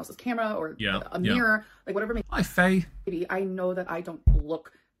from someone else's camera or a mirror, like whatever. Hi, Faye. Maybe I know that I don't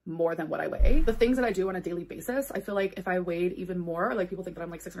look more than what I weigh. The things that I do on a daily basis, I feel like if I weighed even more, like people think that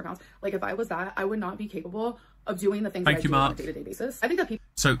I'm like 600 pounds, like if I was that, I would not be capable of doing the things that I do on a day-to-day basis. I think that people...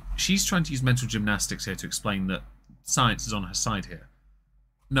 So she's trying to use mental gymnastics here to explain that science is on her side here.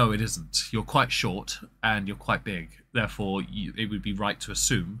 No, it isn't. You're quite short and you're quite big. Therefore, it would be right to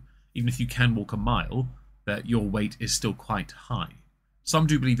assume, even if you can walk a mile, that your weight is still quite high. Some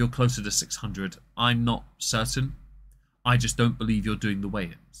do believe you're closer to 600. I'm not certain. I just don't believe you're doing the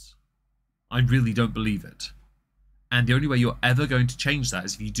weigh-ins. I really don't believe it. And the only way you're ever going to change that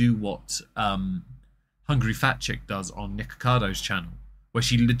is if you do what Hungry Fat Chick does on Nick Ricardo's channel, where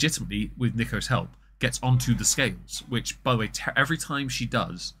she legitimately, with Nico's help, gets onto the scales, which, by the way, every time she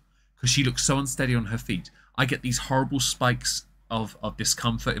does, because she looks so unsteady on her feet, I get these horrible spikes of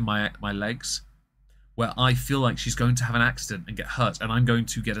discomfort in my legs, where I feel like she's going to have an accident and get hurt, and I'm going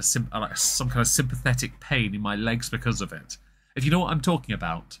to get some kind of sympathetic pain in my legs because of it. If you know what I'm talking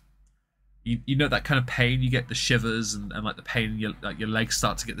about, you know that kind of pain, you get the shivers and like the pain, your legs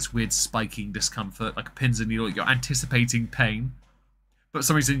start to get this weird spiking discomfort, like a pins and needle. You're anticipating pain, but for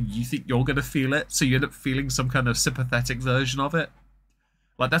some reason you think you're going to feel it, so you end up feeling some kind of sympathetic version of it.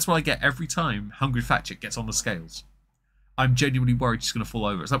 Like that's what I get every time Hungry Fat Chick gets on the scales. I'm genuinely worried she's going to fall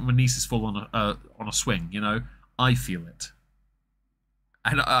over. It's like when my nieces fall on a swing, you know? I feel it.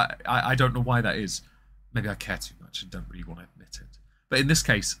 And I don't know why that is. Maybe I care too much and don't really want to admit it. But in this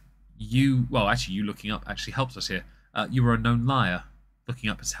case, you looking up actually helps us here. You were a known liar.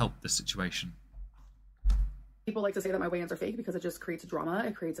 Looking up has helped this situation. People like to say that my weigh-ins are fake because it just creates drama,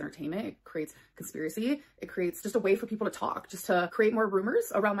 it creates entertainment, it creates conspiracy, it creates just a way for people to talk, just to create more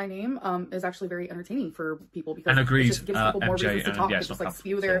rumors around my name is actually very entertaining for people because it just gives people more reasons to talk, and just like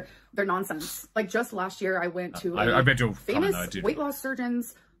spew their nonsense. Like just last year I went to a famous weight loss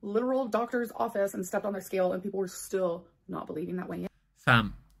surgeon's literal doctor's office and stepped on their scale, and people were still not believing that weigh-in.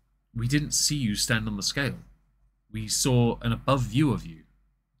 Fam, we didn't see you stand on the scale. We saw an above view of you,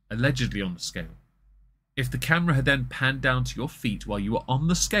 allegedly on the scale. If the camera had then panned down to your feet while you were on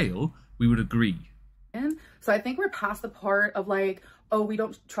the scale, we would agree. So I think we're past the part of like, oh, we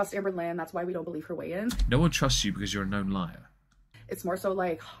don't trust Amberlynn, that's why we don't believe her weigh-ins. No one trusts you because you're a known liar. It's more so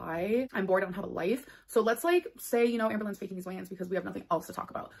like, hi, I'm bored, I don't have a life. So let's like say, you know, Amberlynn's faking these weigh-ins because we have nothing else to talk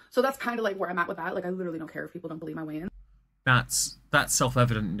about. So that's kind of like where I'm at with that. Like I literally don't care if people don't believe my weigh-ins. That's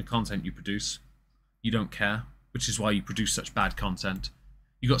self-evident in the content you produce. You don't care, which is why you produce such bad content.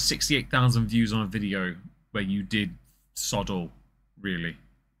 You got 68,000 views on a video where you did sod all, really.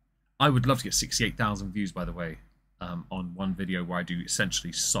 I would love to get 68,000 views, by the way, on one video where I do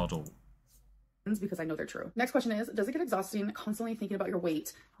essentially sod all. Because I know they're true. Next question is, does it get exhausting constantly thinking about your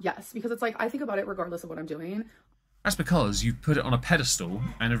weight? Yes, because it's like, I think about it regardless of what I'm doing. That's because you put it on a pedestal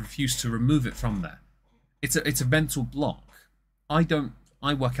and have refused to remove it from there. It's a mental block. I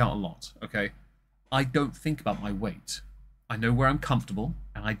work out a lot, okay? I don't think about my weight. I know where I'm comfortable,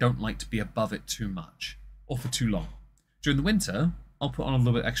 and I don't like to be above it too much, or for too long. During the winter, I'll put on a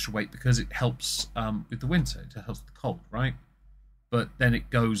little bit extra weight because it helps with the winter, it helps with the cold, right? But then it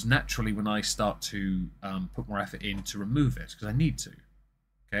goes naturally when I start to put more effort in to remove it, because I need to,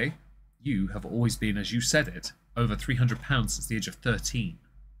 okay? You have always been, as you said it, over 300 pounds since the age of 13.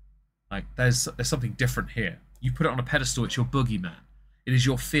 Like, there's something different here. You put it on a pedestal, it's your boogeyman. It is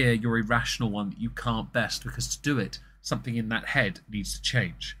your fear, your irrational one that you can't best, because to do it, something in that head needs to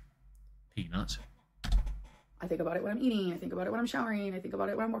change. Peanut. I think about it when I'm eating. I think about it when I'm showering. I think about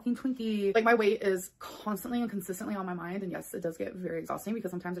it when I'm walking Twinkie. Like, my weight is constantly and consistently on my mind. And yes, it does get very exhausting because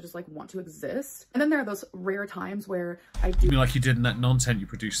sometimes I just like want to exist. And then there are those rare times where I do. You mean like you did in that non-tent you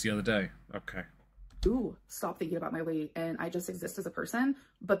produced the other day? Okay. Stop thinking about my weight and I just exist as a person,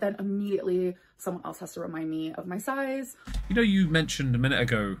 but then immediately someone else has to remind me of my size. You know, you mentioned a minute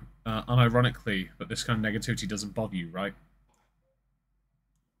ago, unironically, that this kind of negativity doesn't bother you, right?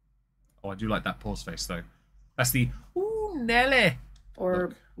 Oh, I do like that pause face, though. That's the, ooh, Nelly. Or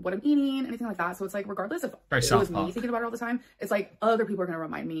look. What I'm eating, anything like that. So it's like, regardless if Very it was South Park. me thinking about it all the time, it's like other people are going to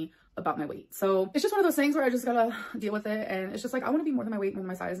remind me about my weight. So it's just one of those things where I just gotta deal with it. And it's just like, I want to be more than my weight, more than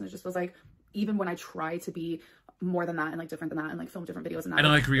my size. And it just feels like, even when I try to be more than that and like different than that and like film different videos and that. And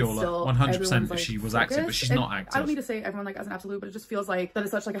I like, agree, it's Ola, still 100% if like, she was focused. active, but she's And not active. I don't need to say everyone like as an absolute, but it just feels like that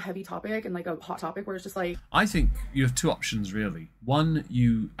is such like a heavy topic and like a hot topic where it's just like. I think you have two options, really. One,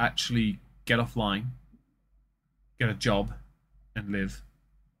 you actually get offline, get a job, and live.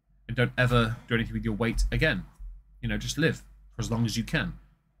 And don't ever do anything with your weight again. You know, just live for as long as you can.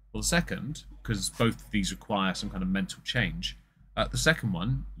 Well, the second, because both of these require some kind of mental change, the second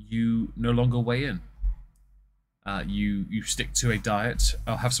one, you no longer weigh in. You stick to a diet,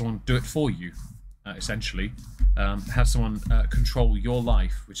 or have someone do it for you, essentially. Have someone control your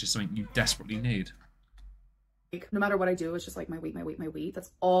life, which is something you desperately need. Like, no matter what I do, it's just like my weight, my weight, my weight. That's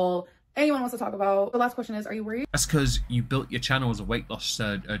all anyone wants to talk about. The last question is, are you worried? That's because you built your channel as a weight loss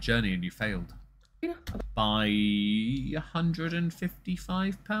journey and you failed. By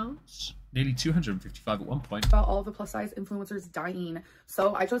 155 pounds? Nearly 255 at one point. About all of the plus size influencers dying.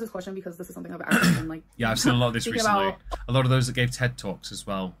 So I chose this question because this is something I've actually been like. Yeah, I've seen a lot of this recently. About a lot of those that gave TED Talks as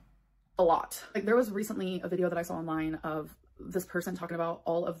well. A lot. Like, there was recently a video that I saw online of this person talking about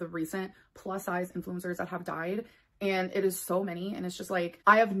all of the recent plus size influencers that have died. And it is so many. And it's just like,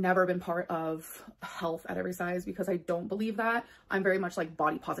 I have never been part of health at every size because I don't believe that. I'm very much like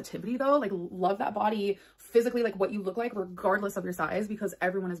body positivity though. Like, love that body physically, like what you look like regardless of your size, because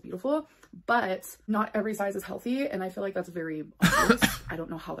everyone is beautiful, but not every size is healthy. And I feel like that's very obvious. I don't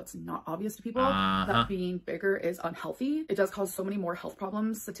know how that's not obvious to people, that being bigger is unhealthy. It does cause so many more health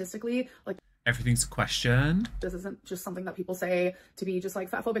problems statistically. Like, everything's a question. this isn't just something that people say to be just like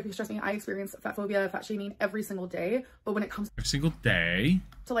fat phobic, because trust me, I experience fat phobia, fat shaming every single day. But when it comes Every single day.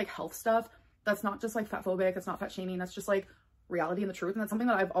 to like health stuff, that's not just like fat phobic, that's not fat shaming, that's just like reality and the truth. And that's something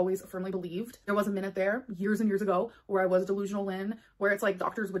that I've always firmly believed. There was a minute there years and years ago where I was delusional Lynn, where it's like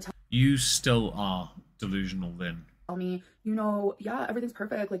doctors would tell You still are delusional, Lynn. me, you know, yeah, everything's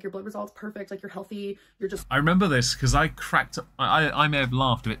perfect, like your blood results perfect, like you're healthy, you're just. I remember this because I cracked up. I may have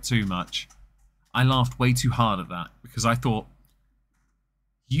laughed a bit too much. I laughed way too hard at that because I thought,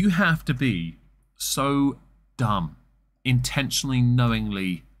 you have to be so dumb, intentionally,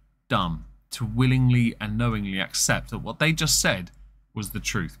 knowingly dumb, to willingly and knowingly accept that what they just said was the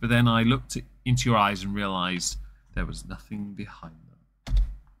truth. But then I looked into your eyes and realized there was nothing behind them.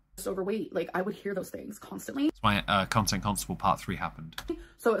 Overweight. Like, I would hear those things constantly. That's why Content Constable Part 3 happened.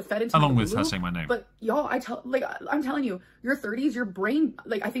 So it fed into Along my with her Lulu. saying my name. But y'all, I'm telling you, your 30s, your brain,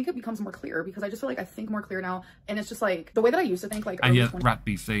 like, I think it becomes more clear because I just feel like I think more clear now. And it's just like the way that I used to think, like, And early yet, 20s, rat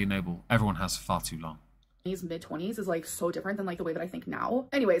beef they enable. Everyone has far too long. mid 20s is like so different than like the way that I think now.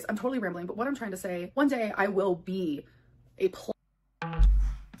 Anyways, I'm totally rambling, but what I'm trying to say, one day I will be a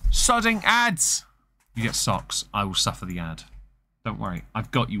Sodding ads! You get socks. I will suffer the ad. Don't worry.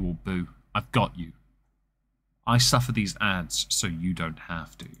 I've got you all, boo. I've got you. I suffer these ads so you don't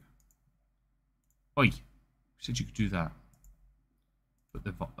have to. Oi. Who said you could do that? Put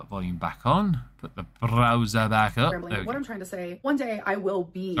the volume back on. Put the browser back up. rambling. What I'm trying to say, one day I will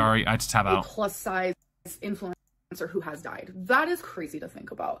be Sorry, I had to tab a out. plus size influencer who has died. That is crazy to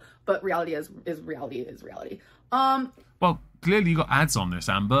think about, but reality is reality. Well, clearly you got ads on this,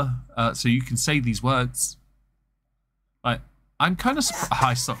 Amber, so you can say these words. Like, I'm kind of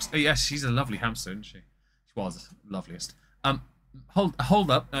high socks. Oh, yes, she's a lovely hamster, isn't she? She was the loveliest.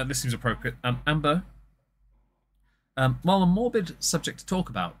 Hold up. This seems appropriate. Amber, while a morbid subject to talk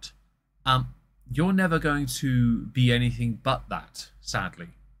about, you're never going to be anything but that, sadly.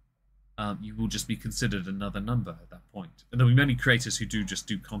 You will just be considered another number at that point. And there'll be many creators who do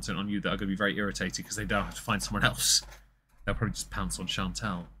content on you that are going to be very irritated because they don't have to find someone else. They'll probably just pounce on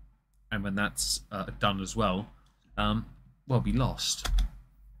Chantel. And when that's done as well, be lost.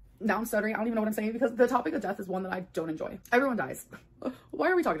 Now I'm stuttering. I don't even know what I'm saying because the topic of death is one that I don't enjoy. Everyone dies. Why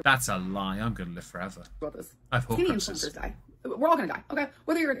are we talking That's a lie. I'm going to live forever. about this? I have Skinny Horcruxes. influencers die. We're all gonna die, okay?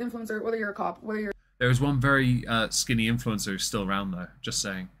 Whether you're an influencer, whether you're a cop, whether you're There is one very skinny influencer who's still around, though. Just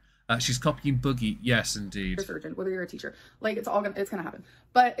saying. She's copying Boogie. Yes, indeed. a surgeon, whether you're a teacher, like it's gonna happen.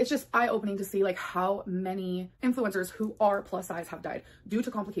 But it's just eye-opening to see like how many influencers who are plus size have died due to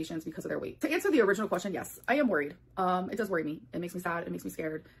complications because of their weight. To answer the original question, yes, I am worried. It does worry me. It makes me sad. It makes me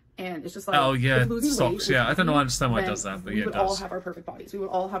scared. And it's just like, Oh, yeah, if losing socks, weight yeah. was I don't know, I easy, understand why it then does that, but we yeah, it would all does. have our perfect bodies. We would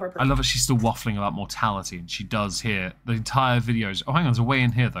all have our perfect I love that she's still waffling about mortality, and she does here. The entire videos. Oh, hang on, there's a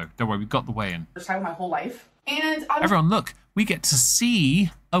weigh-in here, though. Don't worry, we've got the weigh-in. first time of my whole life. And I don't Everyone, look, we get to see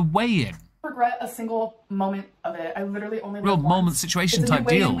a weigh-in. regret a single moment of it. I literally only Real lived moment once. situation It's a new type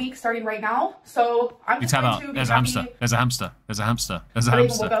weigh-in deal. week starting right now, so I'm You just tap going out. to be There's a happy. hamster. There's a hamster. There's a hamster. There's a I even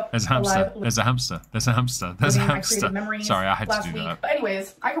hamster. woke up There's a hamster. alive. There's a hamster. There's a hamster. There's a living my hamster. creative memories Sorry, I had to last do week. that. But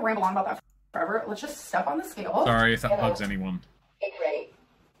anyways, I could ramble on about that forever. Let's just step on the scale. Sorry if that bugs anyone. It's ready.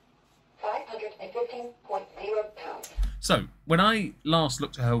 515.0 pounds. So, when I last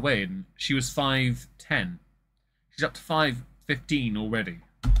looked at her weigh-in, she was 5'10". She's up to 5'15" already.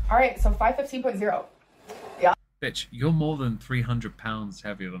 All right, so 515.0. Yeah. Bitch, you're more than 300 pounds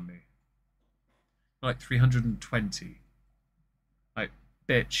heavier than me. Like 320. Like,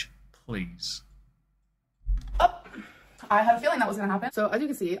 bitch, please. Up. I had a feeling that was going to happen. So as you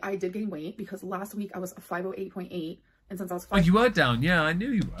can see, I did gain weight because last week I was 508.8. And since I was Oh, you were down. Yeah, I knew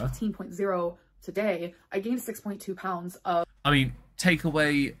you were. 15.0 today, I gained 6.2 pounds of... I mean, take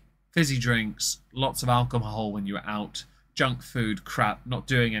away fizzy drinks, lots of alcohol when you were out, junk food, crap, not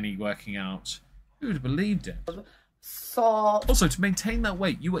doing any working out. Who would have believed it? salt. Also, to maintain that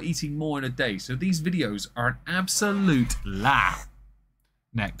weight, you were eating more in a day, so these videos are an absolute lie.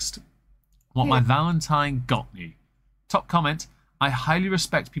 Next, what my Valentine got me. Top comment, I highly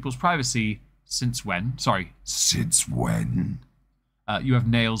respect people's privacy. Since when? Sorry. Since when? You have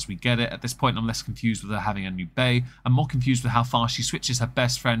nails, we get it. At this point, I'm less confused with her having a new bae. I'm more confused with how fast she switches her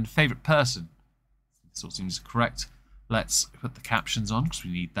best friend, favourite person. This all seems correct. Let's put the captions on, because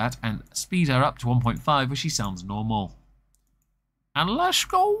we need that, and speed her up to 1.5, where she sounds normal. And let's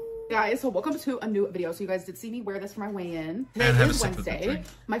go! Guys, so welcome to a new video. So you guys did see me wear this for my weigh-in. Today And have a is sip of the Wednesday. drink.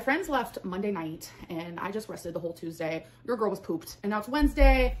 My friends left Monday night, and I just rested the whole Tuesday. Your girl was pooped, and now it's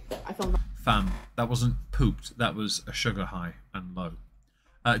Wednesday. I feel Fam, that wasn't pooped, that was a sugar high and low.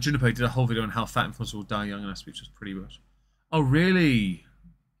 Juniper did a whole video on how fat influencers will die young, and her speech was pretty much. Oh, really?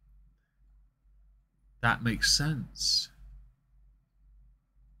 That makes sense.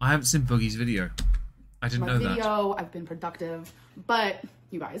 I haven't seen Boogie's video. I didn't know that. video. I've been productive, but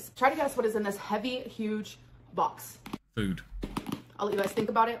you guys try to guess what is in this heavy, huge box. Food. I'll let you guys think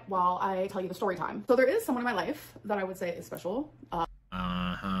about it while I tell you the story time. So there is someone in my life that I would say is special.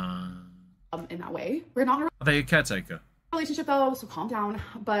 In that way, we're not in a Are they a caretaker? relationship though, so calm down.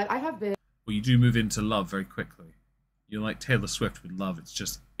 But I have been Well, you do move into love very quickly. You're like Taylor Swift with love. It's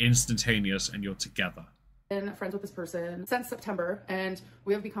just instantaneous and you're together. friends with this person since September, and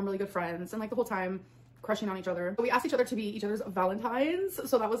we have become really good friends. And like the whole time, crushing on each other. We asked each other to be each other's Valentines,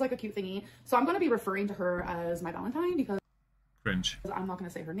 so that was like a cute thingy. So I'm gonna be referring to her as my Valentine because Cringe. I'm not gonna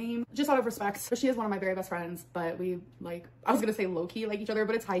say her name, just out of respect. She is one of my very best friends, but we like, I was gonna say low-key like each other,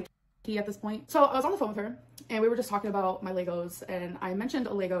 but it's high-key at this point. So I was on the phone with her, and we were just talking about my Legos, and I mentioned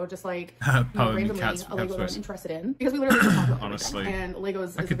a Lego just like, Poem, randomly, cats, a Lego that I'm voice. interested in, because we literally just talked about Honestly, everything. And Legos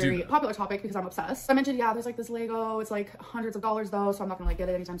is a could do very that. popular topic because I'm obsessed. I mentioned, yeah, there's like this Lego, it's like hundreds of dollars though, so I'm not gonna like get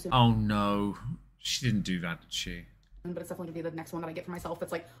it anytime soon. Oh no. She didn't do that, did she? But it's definitely gonna be the next one that I get for myself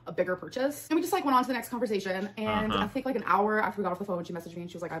that's like a bigger purchase. And we just like went on to the next conversation, and I think like an hour after we got off the phone, she messaged me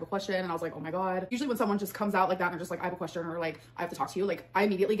and she was like, I have a question. And I was like, oh my god. Usually when someone just comes out like that and they're just like, I have a question, or like, I have to talk to you, like I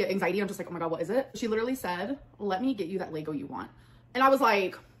immediately get anxiety. I'm just like, oh my god, what is it? She literally said, let me get you that Lego you want. And I was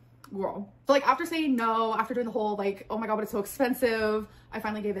like, girl. So like after saying no, after doing the whole like, oh my god, but it's so expensive, I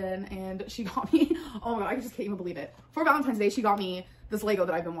finally gave in, and she got me, oh my god, I just can't even believe it. For Valentine's Day, she got me this Lego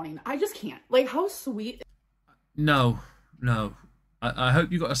that I've been wanting. I just can't. Like, how sweet. No. I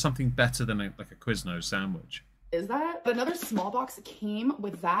hope you got us something better than like a Quiznos sandwich. Is that? But another small box came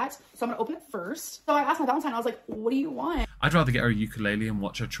with that, so I'm gonna open it first. So I asked my Valentine, I was like, what do you want? I'd rather get her a ukulele and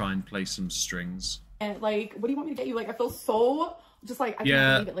watch her try and play some strings. And like, what do you want me to get you? Like, I feel so just like, I Yeah,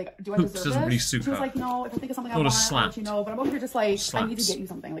 can't believe it. Like, do I hoops deserve doesn't this? really suit She was her. like, no, if I think of something I Thought want, of I'll let you slapped. know. But I'm over here just like, I need to Slaps. get you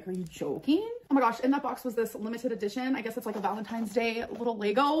something. Like, are you joking? Oh my gosh, in that box was this limited edition. I guess it's like a Valentine's Day little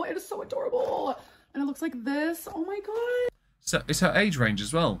Lego. It is so adorable. And it looks like this. Oh my god. So it's her age range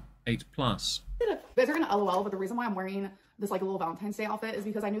as well, 8+. You guys are gonna LOL, but the reason why I'm wearing this like little Valentine's Day outfit is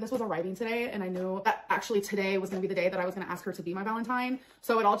because I knew this was arriving today, and I knew that actually today was going to be the day that I was going to ask her to be my Valentine.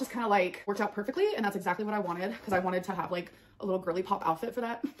 So it all just kind of like worked out perfectly, and that's exactly what I wanted, because I wanted to have like a little girly pop outfit for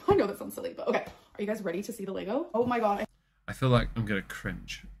that. I know that sounds silly, but okay. Are you guys ready to see the Lego? Oh my god. I feel like I'm gonna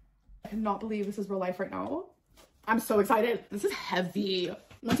cringe. I cannot believe this is real life right now. I'm so excited. This is heavy.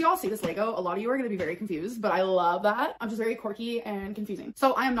 Once you all see this Lego, a lot of you are going to be very confused, but I love that. I'm just very quirky and confusing.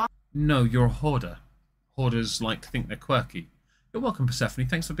 So I am not... No, you're a hoarder. Hoarders like to think they're quirky. You're welcome, Persephone.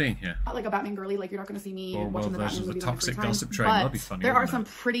 Thanks for being here. Not like a Batman girly, like you're not going to see me or watching the Batman of the movies on my toxic free time, gossip train. That'd be funny. There are some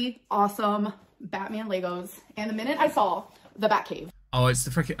pretty awesome Batman Legos, and the minute I saw the Batcave... Oh, it's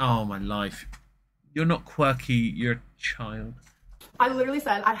the freaking... Oh, my life. You're not quirky, you're a child. I literally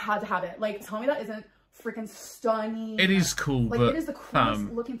said I had to have it. Like, tell me that isn't freaking stunning. It is cool, like, but... it is the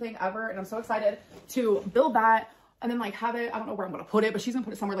coolest looking thing ever, and I'm so excited to build that and then, like, have it. I don't know where I'm going to put it, but she's going to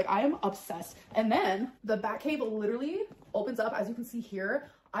put it somewhere. Like, I am obsessed. And then the Batcave literally opens up, as you can see here.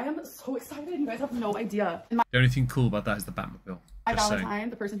 I am so excited. You guys have no idea. And the only thing cool about that is the Batmobile. my Valentine,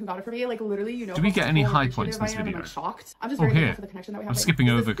 the person who got it for me, like, literally, you know. Do we get any high points in this I'm video? like, shocked. I'm just very grateful for the connection that we have. I'm skipping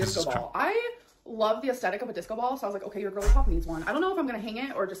this over because disco it's ball. I love the aesthetic of a disco ball, so I was like, okay, your girly pop needs one. I don't know if I'm gonna hang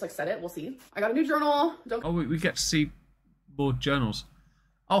it or just like set it. We'll see. I got a new journal. Oh, we get to see more journals.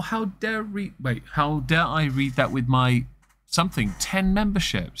 Oh, how dare how dare I read that with my 10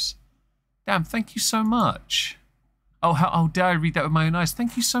 memberships? Damn, thank you so much. Oh, how dare I read that with my own eyes?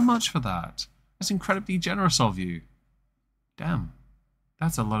 Thank you so much for that. That's incredibly generous of you. Damn,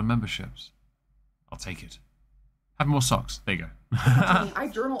 that's a lot of memberships. I'll take it. Have more socks. There you go. I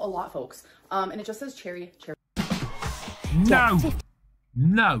journal a lot, folks. And it just says cherry. No!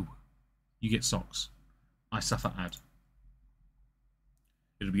 No! You get socks. I suffer ad.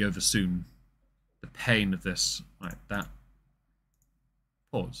 It'll be over soon. The pain of this. Right, that.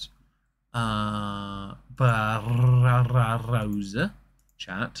 Pause. Rosa.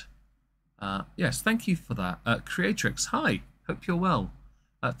 Chat. Yes, thank you for that. Creatrix, hi. Hope you're well.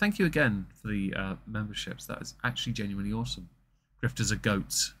 Thank you again for the memberships. That is actually genuinely awesome. Grifters are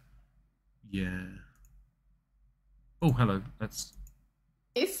goats. Yeah. Oh, hello. That's...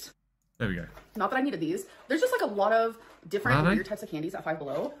 There we go. Not that I needed these. There's just like a lot of different weird types of candies at Five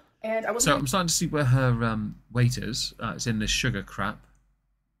Below. And I was I'm starting to see where her weight is. It's in this sugar crap.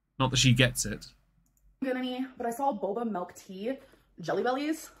 Not that she gets it. Get any, but I saw boba milk tea Jelly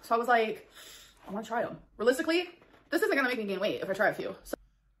Bellies. So I was like, I want to try them. Realistically, this isn't going to make me gain weight if I try a few. So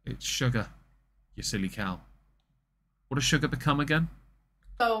it's sugar, you silly cow. What does sugar become again?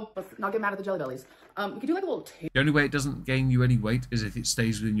 So let's not get mad at the Jelly Bellies. We could do like a little taste. The only way it doesn't gain you any weight is if it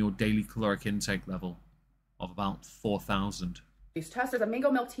stays within your daily caloric intake level of about 4,000. Test. There's a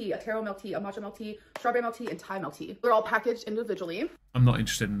mango milk tea, a taro milk tea, a matcha milk tea, strawberry milk tea, and Thai milk tea. They're all packaged individually. I'm not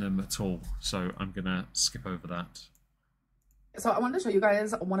interested in them at all, so I'm gonna skip over that. So I wanted to show you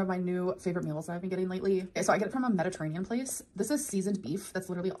guys one of my new favorite meals that I've been getting lately. Okay, so I get it from a Mediterranean place. This is seasoned beef. That's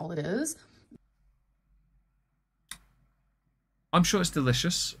literally all it is. I'm sure it's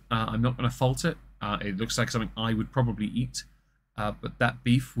delicious. I'm not going to fault it. It looks like something I would probably eat. But that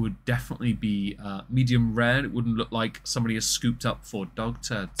beef would definitely be medium rare. It wouldn't look like somebody has scooped up for dog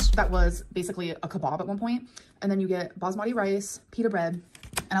turds. That was basically a kebab at one point. And then you get basmati rice, pita bread,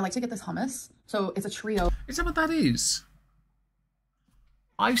 and I like to get this hummus. So it's a trio. Is that what that is?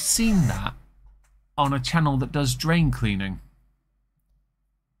 I've seen that on a channel that does drain cleaning.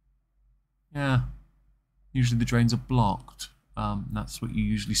 Yeah. Usually the drains are blocked. That's what you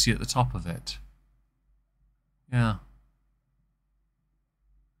usually see at the top of it. Yeah.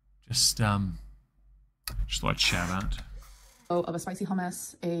 Just thought I'd share that. Of a spicy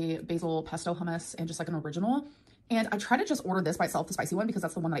hummus, a basil pesto hummus, and just like an original. And I try to just order this by itself, the spicy one, because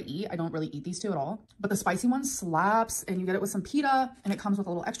that's the one that I eat. I don't really eat these two at all. But the spicy one slaps, and you get it with some pita, and it comes with a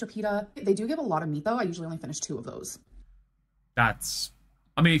little extra pita. They do give a lot of meat, though. I usually only finish 2 of those. That's...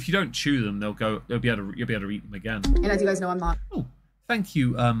 I mean, if you don't chew them, you'll be able to eat them again. And as you guys know, I'm not... Oh, thank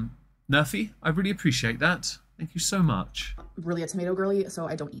you, Nerfy. I really appreciate that. Thank you so much. Really a tomato girly, so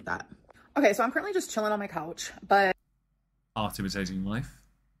I don't eat that. Okay, so I'm currently just chilling on my couch, but... Art imitating life.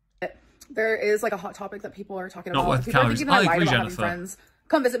 There is like a hot topic that people are talking Not about. worth People calories. are thinking that I lied agree, about having Jennifer. friends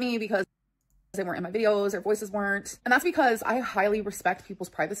come visit me because they weren't in my videos, their voices weren't. And that's because I highly respect people's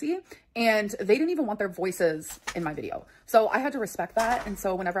privacy, and they didn't even want their voices in my video. So I had to respect that. And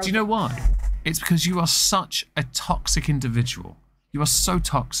so whenever I was... Do you know why? It's because you are such a toxic individual. You are so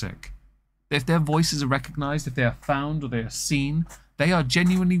toxic. If their voices are recognized, if they are found or they are seen, they are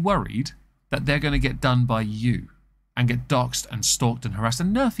genuinely worried that they're going to get done by you and get doxxed and stalked and harassed.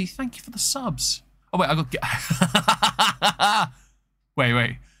 And Nerfy, thank you for the subs. Oh, wait, I got...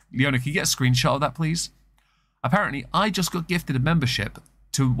 wait. Leona, can you get a screenshot of that, please? Apparently, I just got gifted a membership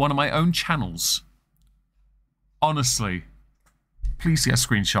to one of my own channels. Honestly. Please get a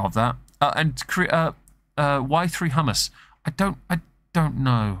screenshot of that. And Y3 hummus. I don't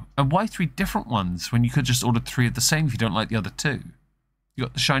know. And why 3 different ones when you could just order 3 of the same if you don't like the other 2? You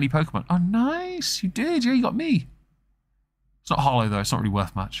got the shiny Pokemon. Oh, nice. You did. Yeah, you got me. It's not hollow, though. It's not really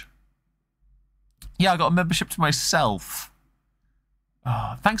worth much. Yeah, I got a membership to myself.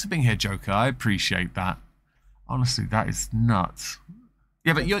 Oh, thanks for being here, Joker. I appreciate that. Honestly, that is nuts.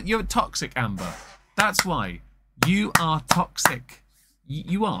 Yeah, but you're toxic, Amber. That's why. You are toxic.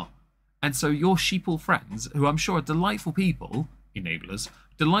 You are. And so your sheeple friends, who I'm sure are delightful people, enablers,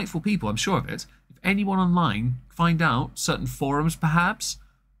 delightful people, I'm sure of it, if anyone online find out, certain forums perhaps,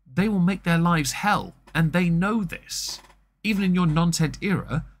 they will make their lives hell. And they know this. Even in your non-tent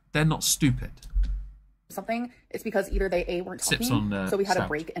era, they're not stupid. Something, it's because either they weren't talking, on, so we had a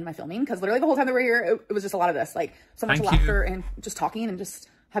break in my filming, because literally the whole time they were here, it was just a lot of this, like so much laughter and just talking and just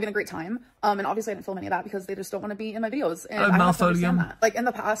having a great time. And obviously I didn't film any of that because they just don't want to be in my videos, and I have to understand that. Like in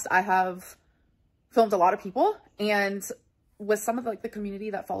the past, I have filmed a lot of people, and with some of the community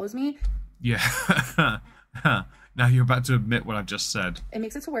that follows me, yeah. Now you're about to admit what I've just said. It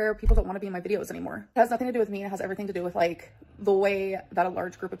makes it to where people don't want to be in my videos anymore. It has nothing to do with me. It has everything to do with like the way that a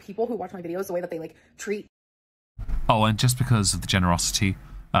large group of people who watch my videos, the way that they like treat. Oh, and just because of the generosity,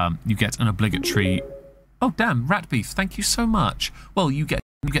 you get an obligatory. Oh damn, rat beef! Thank you so much. Well, you get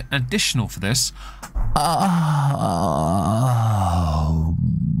an additional for this. Oh,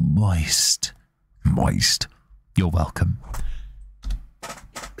 moist. You're welcome.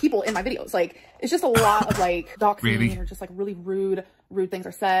 People in my videos, like it's just a lot of like doxing really? or just like really rude things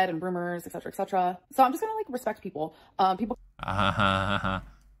are said and rumors, etc., etc. So I'm just gonna like respect people. People.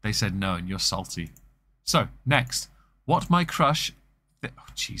 They said no, and you're salty. So next, what my crush? Oh,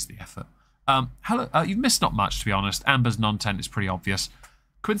 jeez, the effort. Hello. You've missed not much, to be honest. Amber's non-tent is pretty obvious.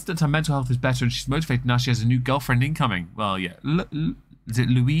 Coincidence, her mental health is better, and she's motivated now. She has a new girlfriend incoming. Well, yeah. Is it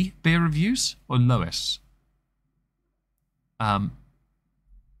Louis Beer Reviews or Lois?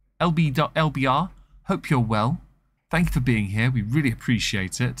 LBR, hope you're well. Thank you for being here. We really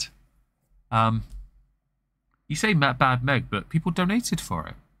appreciate it. You say bad Meg, but people donated for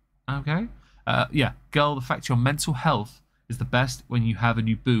it. Okay? Yeah, girl, the fact your mental health is the best when you have a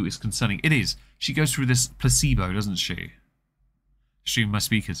new boo is concerning. It is. She goes through this placebo, doesn't she? Stream my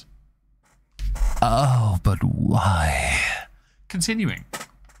speakers. Oh, but why? Continuing.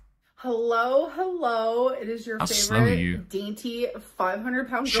 Hello. It is your favorite dainty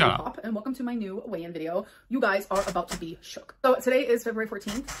 500-pound girl pop, and welcome to my new weigh-in video. You guys are about to be shook. So today is February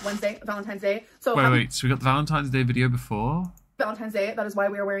 14th, Wednesday, Valentine's Day. So wait. So we got the Valentine's Day video before? Valentine's Day. That is why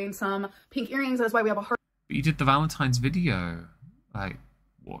we are wearing some pink earrings. That is why we have a heart. But you did the Valentine's video. Like,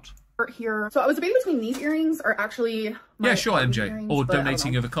 what? Here. So I was debating between these earrings or actually yeah, sure, MJ. Earrings, or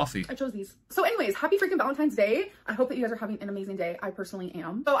donating over coffee. I chose these. So anyways, happy freaking Valentine's Day. I hope that you guys are having an amazing day. I personally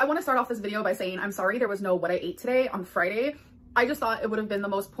am. So I want to start off this video by saying I'm sorry there was no what I ate today on Friday. I just thought it would have been the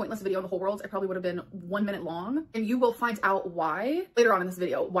most pointless video in the whole world. It probably would have been 1 minute long, and you will find out why later on in this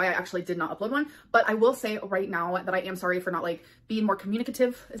video, why I actually did not upload one. But I will say right now that I am sorry for not like being more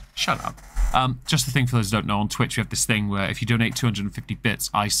communicative. Shut up. Just the thing for those who don't know, on Twitch we have this thing where if you donate 250 bits,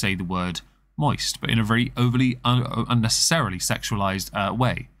 I say the word moist, but in a very overly unnecessarily sexualized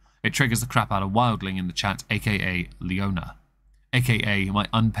way. It triggers the crap out of Wildling in the chat, aka Leona, aka my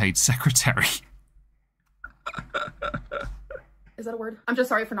unpaid secretary. Is that a word? I'm just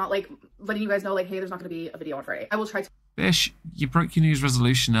sorry for not like letting you guys know like, hey, there's not going to be a video on Friday. I will try to. Bish, you broke your New Year's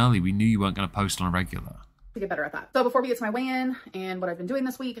resolution early. We knew you weren't going to post on a regular. To get better at that. So before we get to my weigh-in and what I've been doing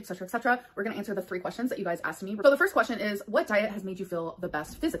this week, etc., we're going to answer the 3 questions that you guys asked me. So the first question is, what diet has made you feel the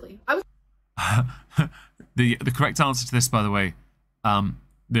best physically? The correct answer to this, by the way,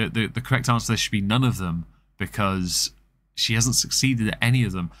 the correct answer to this should be none of them, because she hasn't succeeded at any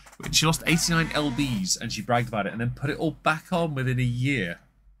of them. She lost 89 lbs and she bragged about it and then put it all back on within a year.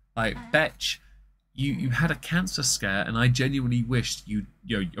 Like, betch, you had a cancer scare, and I genuinely wished you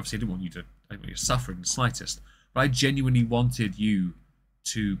know, obviously I didn't want you to suffer in the slightest, but I genuinely wanted you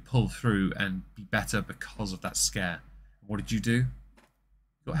to pull through and be better because of that scare. What did you do? You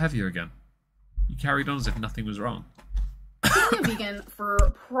got heavier again. You carried on as if nothing was wrong. I've been vegan for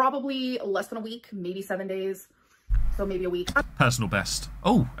probably less than a week, maybe 7 days. So maybe a week. Personal best.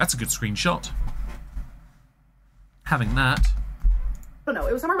 Oh, that's a good screenshot. Having that. I don't know.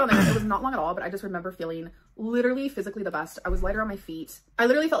 It was somewhere around there. It was not long at all, but I just remember feeling literally physically the best. I was lighter on my feet. I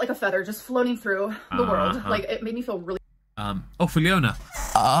literally felt like a feather just floating through the world. Like, it made me feel really... Oh, for Leona.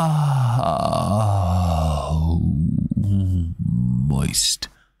 Oh, moist.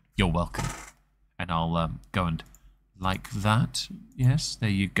 You're welcome. And I'll go and like that. Yes, there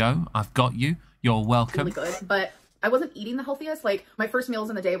you go. I've got you. You're welcome. Really good, but I wasn't eating the healthiest. Like, my first meals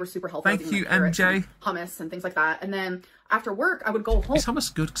in the day were super healthy. Thank you, MJ. Hummus and things like that. And then after work, I would go home. Is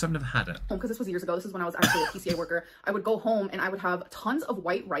hummus good? Because I've never had it. Because this was years ago. This is when I was actually a PCA worker. I would go home and I would have tons of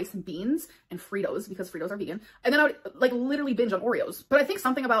white rice and beans and Fritos, because Fritos are vegan. And then I would like literally binge on Oreos. But I think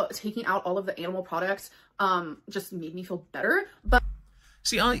something about taking out all of the animal products just made me feel better. But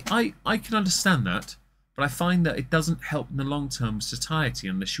see, I can understand that, but I find that it doesn't help in the long term with satiety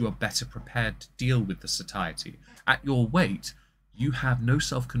unless you are better prepared to deal with the satiety. At your weight, you have no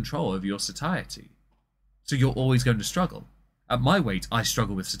self-control over your satiety. So you're always going to struggle. At my weight, I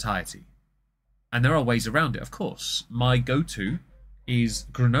struggle with satiety. And there are ways around it, of course. My go-to is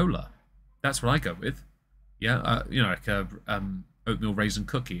granola. That's what I go with. Yeah, you know, like a oatmeal raisin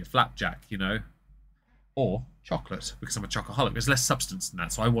cookie, a flapjack, you know. Or chocolate, because I'm a chocoholic. There's less substance than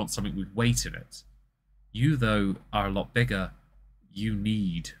that, so I want something with weight in it. You, though, are a lot bigger. You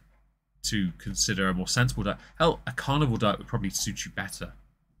need to consider a more sensible diet. Hell, a carnivore diet would probably suit you better.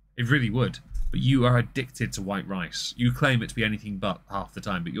 It really would. But you are addicted to white rice. You claim it to be anything but half the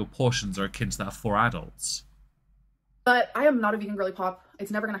time, but your portions are akin to that for adults. But I am not a vegan girly pop. It's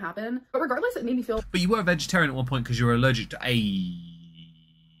never going to happen. But regardless, it made me feel... But you were a vegetarian at one point because you were allergic to eggs.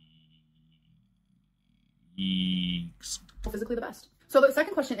 physically the best. So the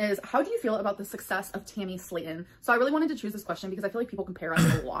second question is, how do you feel about the success of Tammy Slayton? So I really wanted to choose this question because I feel like people compare us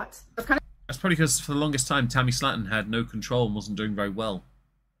a lot. That's probably because for the longest time, Tammy Slayton had no control and wasn't doing very well.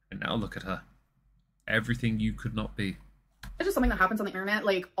 And now look at her. Everything you could not be. It's just something that happens on the internet.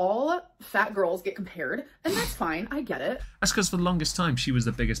 Like, all fat girls get compared, and that's fine. I get it. That's because for the longest time, she was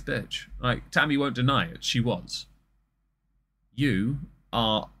the biggest bitch. Like, Tammy won't deny it. She was. You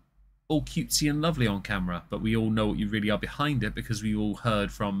are all cutesy and lovely on camera, but we all know what you really are behind it because we all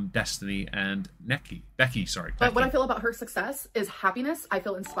heard from Destiny and Becky. But what I feel about her success is happiness. I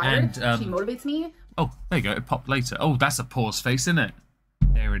feel inspired. And, she motivates me. Oh, there you go. It popped later. Oh, that's a pause face, isn't it?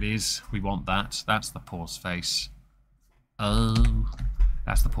 There it is. We want that. That's the pause face. Oh,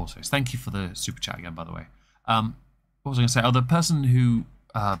 that's the pause face. Thank you for the super chat again, by the way. What was I going to say? Oh, the person who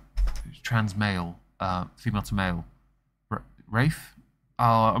trans male, female to male, Rafe.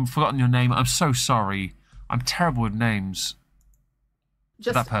 Oh, I've forgotten your name. I'm so sorry. I'm terrible with names.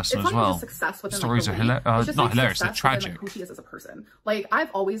 Just that person it's as not well. Just success within, stories like, are hilarious. Not hilarious. They're tragic. Within, like, who she is as a person. Like, I've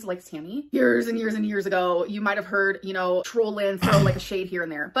always liked Tammy. Years and years and years ago, you might have heard, you know, troll in, throw like a shade here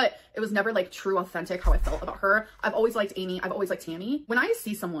and there, but it was never like true, authentic how I felt about her. I've always liked Amy. I've always liked Tammy. When I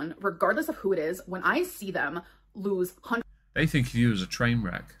see someone, regardless of who it is, when I see them lose they think of you as a train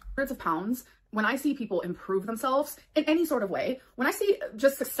wreck. hundreds of pounds. When I see people improve themselves in any sort of way, when I see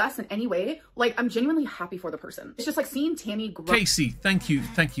just success in any way, like, I'm genuinely happy for the person. It's just like seeing Tammy grow. Casey, thank you,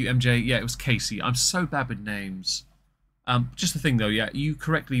 MJ. Yeah, it was Casey. I'm so bad with names. Just the thing though, yeah, you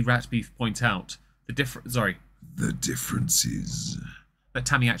correctly, Rat Beef, point out the difference. Sorry, the difference is that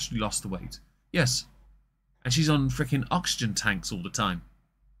Tammy actually lost the weight. Yes, and she's on freaking oxygen tanks all the time.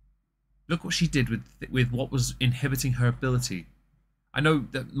 Look what she did with what was inhibiting her ability. I know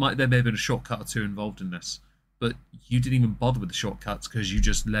that there may have been a shortcut or two involved in this, but you didn't even bother with the shortcuts because you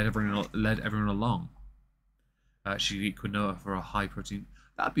just led everyone along. She'd eat quinoa for a high protein.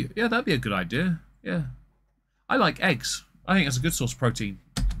 That'd be a good idea. Yeah, I like eggs. I think that's a good source of protein.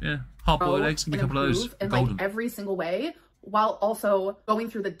 Yeah, hard-boiled eggs can be a couple of those. In Golden. like every single way, while also going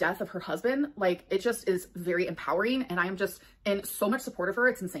through the death of her husband. Like, it just is very empowering, and I am just in so much support of her.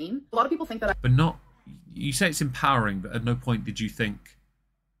 It's insane. A lot of people think that but not. You say it's empowering, but at no point did you think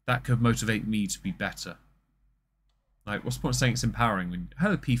that could motivate me to be better. Like, what's the point of saying it's empowering when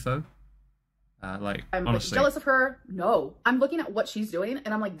hello, PIFO? Like, I'm honestly, like, jealous of her. No, I'm looking at what she's doing,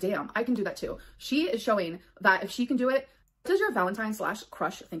 and I'm like, damn, I can do that too. She is showing that if she can do it. Does your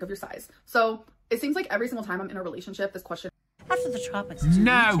Valentine/crush think of your size? So it seems like every single time I'm in a relationship, this question. After the tropics.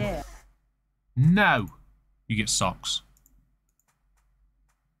 No, you get socks.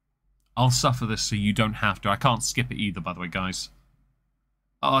 I'll suffer this so you don't have to. I can't skip it either, by the way, guys.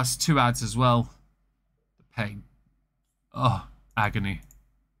 Oh, it's 2 ads as well. The pain. Oh, agony.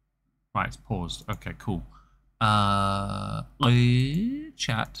 Right, it's paused. Okay, cool.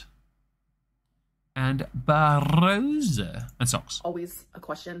 Chat. And Barroza. And socks. Always a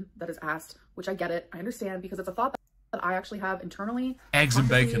question that is asked, which I get it. I understand, because it's a thought that I actually have internally. Eggs and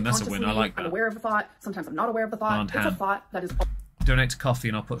bacon, that's a win. I like that. I'm aware of the thought. Sometimes I'm not aware of the thought. It's a thought that is donate to coffee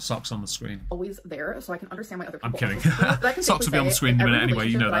and I'll put socks on the screen. Always there, so I can understand why other people. I'm kidding. Can Socks will be on the screen in a minute anyway.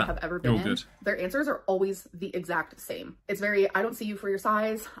 You know that. I have ever been You're all good. Their answers are always the exact same. It's very, I don't see you for your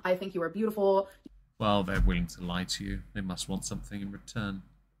size. I think you are beautiful. Well, they're willing to lie to you. They must want something in return.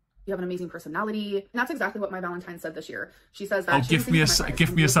 You have an amazing personality. And that's exactly what my Valentine said this year. She says that give me a sub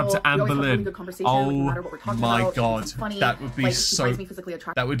to Amberlynn. Oh my god, that would be so.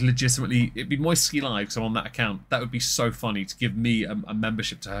 That would legitimately, it'd be Moisty Live because I'm on that account. That would be so funny to give me a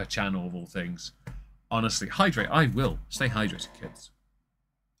membership to her channel of all things. Honestly, hydrate. I will stay hydrated, kids.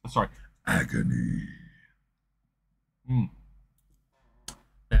 Sorry, Agony.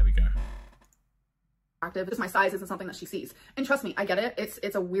 There we go. Active. Just my size isn't something that she sees, and trust me, I get it.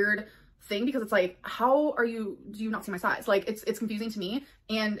 It's a weird thing because it's like, how are you? Do you not see my size? Like it's confusing to me,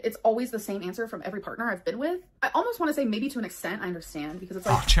 and it's always the same answer from every partner I've been with. I almost want to say maybe to an extent I understand because it's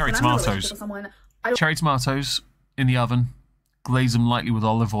like cherry tomatoes. Cherry tomatoes in the oven, glaze them lightly with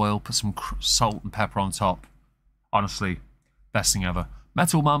olive oil, put some salt and pepper on top. Honestly, best thing ever.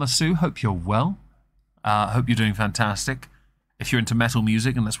 Metal Mama Sue, hope you're well. Hope you're doing fantastic. If you're into metal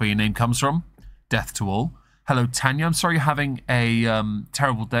music and that's where your name comes from. Death to all. Hello, Tanya. I'm sorry you're having a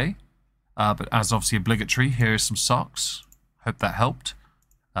terrible day, but as obviously obligatory, here is some socks. Hope that helped.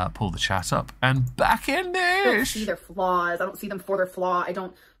 Pull the chat up and back in there. I don't see their flaws. I don't see them for their flaw. I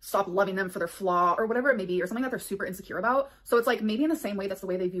don't stop loving them for their flaw or whatever it may be, or something that they're super insecure about. So it's like maybe in the same way that's the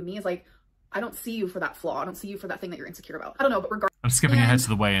way they view me is like, I don't see you for that flaw. I don't see you for that thing that you're insecure about. I don't know, but regardless. I'm skipping ahead to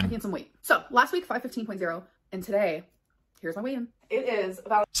the weigh-in. I gained some weight. So last week 515.0, and today here's my weigh-in. It is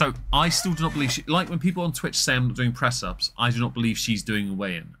about. So I still do not believe she, like when people on Twitch say I'm not doing press-ups, I do not believe she's doing a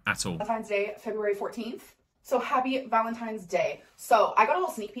weigh-in at all. Valentine's Day, February 14th. So happy Valentine's Day. So I got a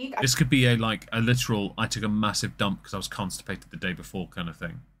little sneak peek. This could be a literal, I took a massive dump because I was constipated the day before kind of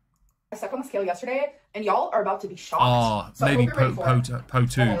thing. I stepped on the scale yesterday, and y'all are about to be shocked. Oh, so maybe Po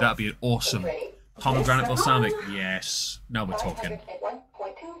 2. That'd be awesome. Pomegranate balsamic. Yes. Now we're talking.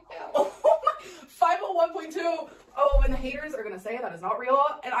 501.2. Oh, and the haters are going to say that is not real.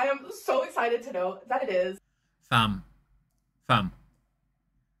 And I am so excited to know that it is. Fam. Hang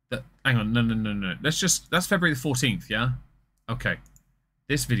on. No. That's February the 14th, yeah? Okay.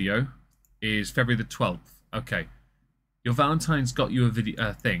 This video is February the 12th. Okay. Your Valentine's got you a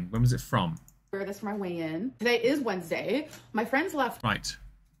video thing. When was it from? Wear this for my weigh-in. Today is Wednesday. My friends left. Right.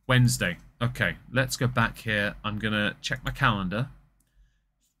 Wednesday. Okay. Let's go back here. I'm going to check my calendar.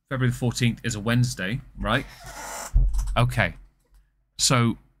 February the 14th is a Wednesday, right? Okay.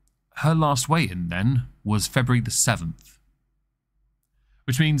 So her last weigh-in then was February the 7th.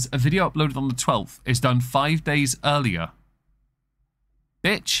 Which means a video uploaded on the 12th is done 5 days earlier.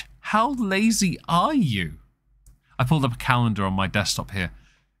 Bitch, how lazy are you? I pulled up a calendar on my desktop here.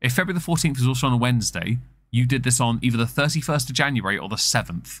 If February the 14th is also on a Wednesday, you did this on either the 31st of January or the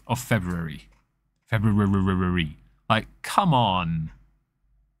 7th of February. February. Like, come on.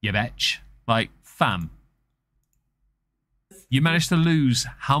 You bitch. Like, fam. You managed to lose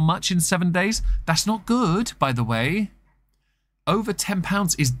how much in 7 days? That's not good, by the way. Over 10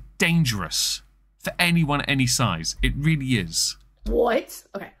 pounds is dangerous for anyone any size. It really is. What?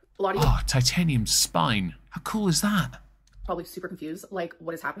 Okay. A lot of you. Oh, titanium spine. How cool is that? Probably super confused. Like,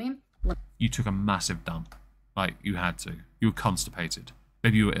 what is happening? You took a massive dump. Like, you had to. You were constipated.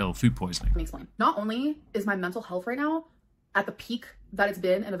 Maybe you were ill. Food poisoning. Let me explain. Not only is my mental health right now at the peak that it's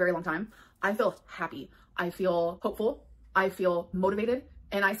been in a very long time, I feel happy. I feel hopeful. I feel motivated.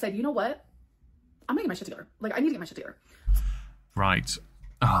 And I said, you know what? I'm gonna get my shit together. Like, I need to get my shit together. Right.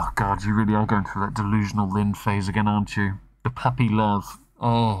 Oh, God, you really are going through that delusional Lynn phase again, aren't you? The puppy love.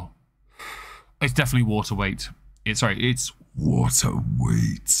 Oh. It's definitely water weight. It's water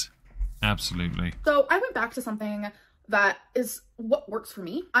weight. Absolutely. So I went back to something that is what works for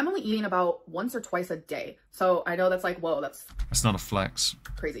me. I'm only eating about once or twice a day. So I know that's like, whoa, that's not a flex.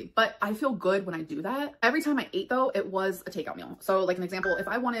 Crazy. But I feel good when I do that. Every time I ate though, it was a takeout meal. So like an example, if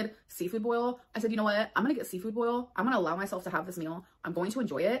I wanted seafood boil, I said, you know what? I'm going to get seafood boil. I'm going to allow myself to have this meal. I'm going to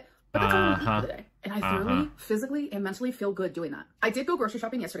enjoy it. But that's all I'm gonna eat for the day. And I really, physically and mentally feel good doing that. I did go grocery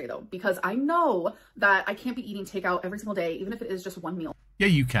shopping yesterday though, because I know that I can't be eating takeout every single day, even if it is just one meal. Yeah,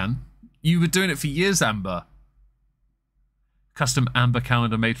 you can. You were doing it for years, Amber. Custom Amber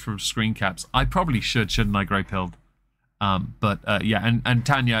calendar made from screen caps. I probably shouldn't I, Grey Pilled? Yeah, and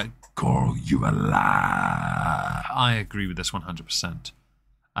Tanya. Call you a lie. I agree with this 100%.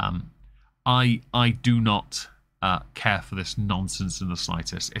 I do not care for this nonsense in the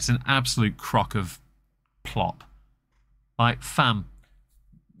slightest. It's an absolute crock of plop. Like, fam,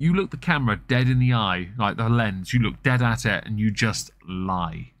 you look the camera dead in the eye, like the lens, you look dead at it and you just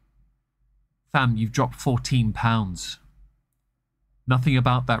lie. Fam, you've dropped 14 pounds. Nothing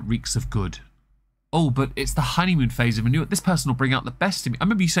about that reeks of good. Oh, but it's the honeymoon phase of a new... This person will bring out the best in me. I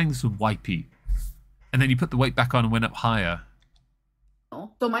remember you saying this with Wipey. And then you put the weight back on and went up higher.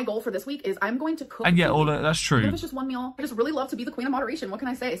 meal. So my goal for this week is I'm going to cook. And yeah, daily. that's true. Even if it's just one meal. I just really love to be the queen of moderation. What can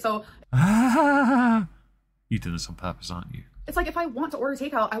I say? So you did this on purpose, aren't you? it's like if I want to order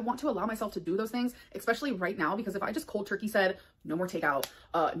takeout, I want to allow myself to do those things, especially right now, because if I just cold turkey said no more takeout,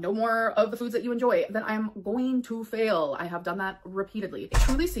 no more of the foods that you enjoy, then I'm going to fail. I have done that repeatedly. It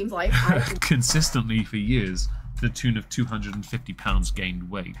truly seems like I consistently for years, to the tune of 250 pounds gained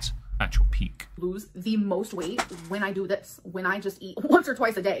weight at your peak. Lose the most weight when I do this, when I just eat once or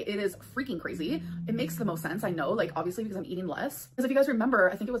twice a day. It is freaking crazy. It makes the most sense, I know, like obviously because I'm eating less. Because if you guys remember,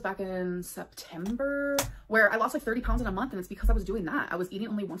 I think it was back in September where I lost like 30 pounds in a month, and it's because I was doing that. I was eating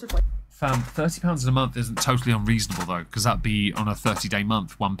only once or twice. Fam, 30 pounds in a month isn't totally unreasonable though, because that'd be on a 30-day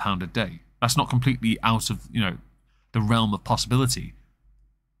month, £1 a day. That's not completely out of, you know, the realm of possibility.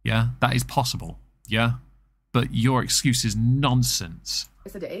 Yeah, that is possible. Yeah, but your excuse is nonsense.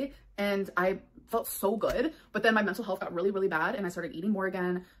 A day, and I felt so good, but then my mental health got really, really bad, and I started eating more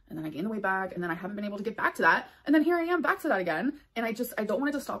again, and then I gained the weight back, and then I haven't been able to get back to that, and then here I am back to that again, and I don't want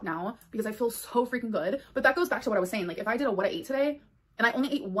it to stop now because I feel so freaking good. But that goes back to what I was saying, like if I did a what I ate today and I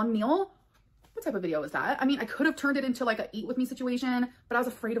only ate one meal, what type of video is that? I mean, I could have turned it into like a eat with me situation, but I was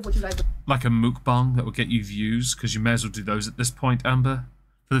afraid of what you guys would. Like a mukbang that will get you views, because you may as well do those at this point, Amber.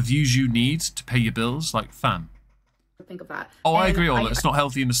 For the views you need to pay your bills, like fam. Think of that. Oh, I agree, Ola. It's not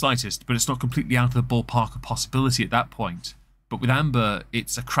healthy in the slightest, but it's not completely out of the ballpark of possibility at that point. But with Amber,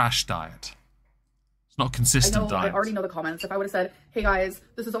 it's a crash diet. It's not a consistent diet. I already know the comments. If I would have said, hey guys,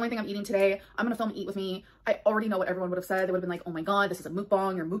 this is the only thing I'm eating today, I'm gonna film Eat With Me, I already know what everyone would have said. They would have been like, oh my god, this is a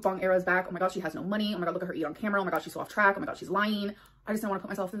mukbang, your mukbang era is back, oh my god, she has no money, oh my god, look at her eat on camera, oh my god, she's so off track, oh my god, she's lying. I just didn't want to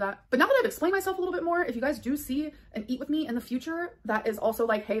put myself through that. But now that I've explained myself a little bit more, if you guys do see an Eat With Me in the future that is also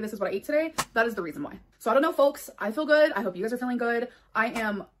like, hey, this is what I ate today, that is the reason why. So I don't know, folks. I feel good. I hope you guys are feeling good. I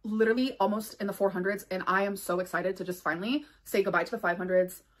am literally almost in the 400s, and I am so excited to just finally say goodbye to the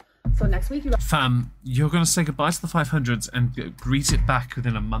 500s. So next week, you guys— Fam, you're going to say goodbye to the 500s and greet it back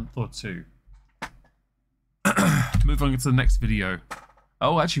within a month or two. Move on to the next video.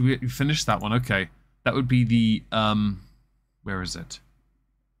 Oh, actually, we finished that one. Okay. That would be the, where is it?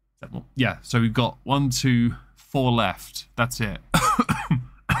 That one? Yeah, so we've got 1, 2, 4 left. That's it.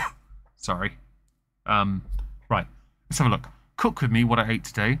 Sorry. Right, let's have a look. Cook with me, what I ate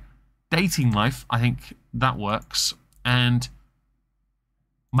today. Dating life, I think that works. And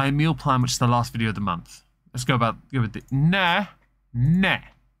my meal plan, which is the last video of the month. Let's go with the, nah.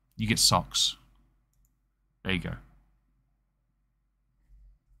 You get socks. There you go.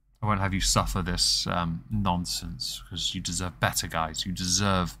 I won't have you suffer this nonsense, because you deserve better, guys. You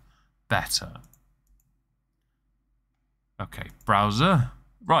deserve better. Okay, browser.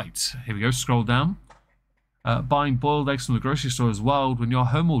 Right, here we go. Scroll down. Buying boiled eggs from the grocery store is wild when you're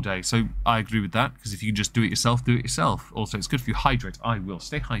home all day. So I agree with that, because if you can just do it yourself, do it yourself. Also, it's good for you. Hydrate. I will.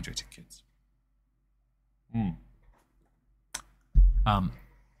 Stay hydrated, kids.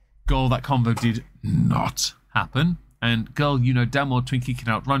 Girl, that convo did not happen. And girl, you know damn well Twinkie can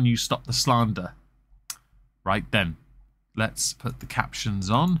outrun you. Stop the slander. Right then. Let's put the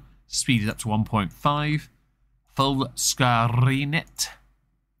captions on. Speed it up to 1.5. Full screen it.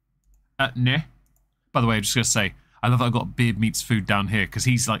 Nah. By the way, I'm just going to say, I love that I've got Beard Meats Food down here, because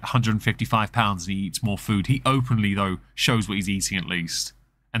he's like 155 pounds and he eats more food. He openly, though, shows what he's eating at least.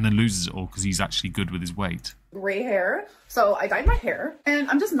 And then loses it all because he's actually good with his weight. gray hair. So I dyed my hair, and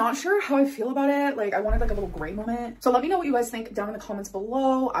I'm just not sure how I feel about it. Like, I wanted like a little gray moment. So let me know what you guys think down in the comments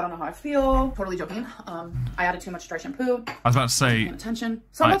below. I don't know how I feel. Totally joking. I added too much dry shampoo. I was about to say, attention.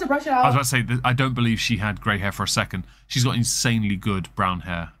 So I'm about to brush it out. I was about to say that I don't believe she had grey hair for a second. She's got insanely good brown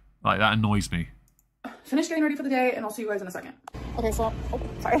hair. Like, that annoys me. Finish getting ready for the day, and I'll see you guys in a second. Okay, so, oh,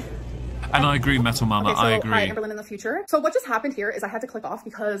 sorry. And I agree, Metal Mama, okay, so, I agree. Hi, Amberlynn in the future. So what just happened here is I had to click off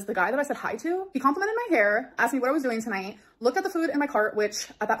because the guy that I said hi to, he complimented my hair, asked me what I was doing tonight, looked at the food in my cart, which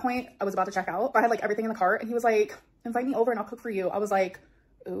at that point I was about to check out. I had like everything in the cart, and he was like, invite me over and I'll cook for you. I was like,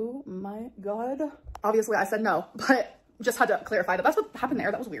 oh my God. Obviously I said no, but just had to clarify that that's what happened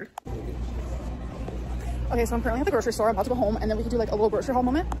there. That was weird. Okay, so I'm currently at the grocery store. I'm about to go home, and then we can do like a little grocery haul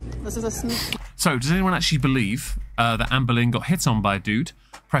moment. This is a sneak. So, does anyone actually believe that Amberlynn got hit on by a dude?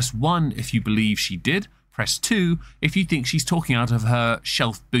 Press 1 if you believe she did. Press 2 if you think she's talking out of her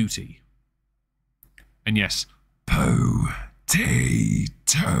shelf booty. And yes, potatoes.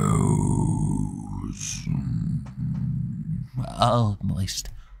 Oh, moist.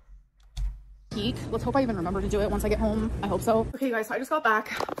 Peak. Let's hope I even remember to do it once I get home. I hope so. Okay, guys, so I just got back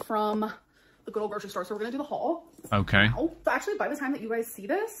from the good old grocery store, so we're gonna do the haul. Okay. Now. So actually, by the time that you guys see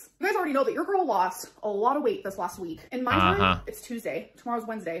this, you guys already know that your girl lost a lot of weight this last week. In my time, it's Tuesday. Tomorrow's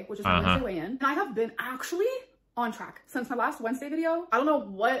Wednesday, which is my Wednesday weigh-in. And I have been actually on track. Since my last Wednesday video, I don't know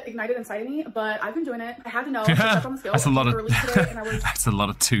what ignited inside of me, but I've been doing it. I had to know. I stepped on the scale. That's a lot of today, and I was that's a lot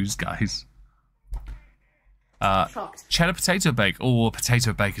of twos, guys. shocked. Cheddar potato bake. Oh,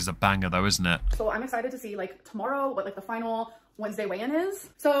 potato bake is a banger though, isn't it? So I'm excited to see like tomorrow what like the final Wednesday weigh-in is.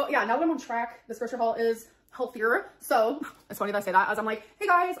 So yeah, now that I'm on track, this grocery haul is healthier. So it's funny that I say that as I'm like, hey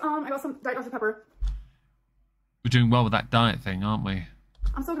guys, I got some Diet Dr. Pepper. We're doing well with that diet thing, aren't we?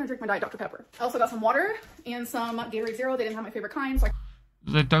 I'm still gonna drink my Diet Dr. Pepper. I also got some water and some Gatorade Zero. They didn't have my favorite kind, so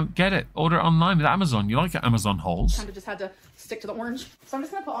They don't get it. Order it online with Amazon. You like Amazon hauls. kind of just had to stick to the orange. So I'm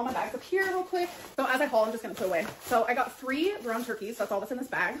just gonna put all my bags up here real quick. So as I haul, I'm just gonna put away. So I got 3 ground turkeys. That's all that's in this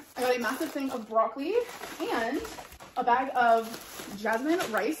bag. I got a massive thing of broccoli and a bag of jasmine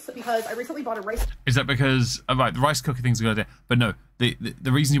rice because I recently bought a rice. Is that because right, the rice cooker thing's a good idea, but no, the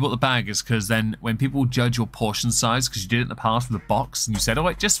reason you bought the bag is because then when people judge your portion size, because you did it in the past with a box and you said, oh,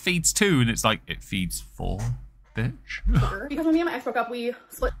 it just feeds 2, and it's like it feeds 4, bitch. Because when me and my ex broke up, we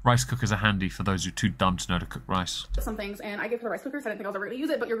split Rice cookers are handy for those who are too dumb to know to cook rice. some things, and I gave her the rice cookers. I didn't think I was ever gonna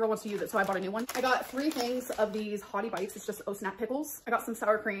use it, but your girl wants to use it, so I bought a new one. I got 3 things of these Hottie Bites. It's just snap pickles. I got some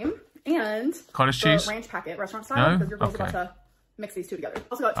sour cream and Cottage the cheese? ranch packet, restaurant style, No? because your girl's Okay. about to mix these 2 together.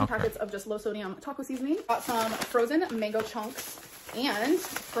 Also got 2 packets of just low sodium taco seasoning. Got some frozen mango chunks and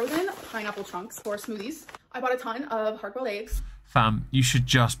frozen pineapple chunks for smoothies. I bought a ton of hard-boiled eggs. Fam, you should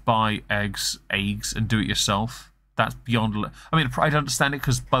just buy eggs, and do it yourself. That's beyond... I mean, I don't understand it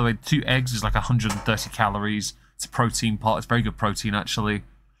because, by the way, 2 eggs is like 130 calories. It's a protein pot. It's very good protein, actually.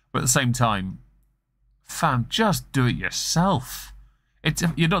 But at the same time, fam, just do it yourself.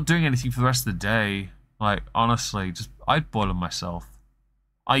 You're not doing anything for the rest of the day. Like, honestly, I'd boil them myself.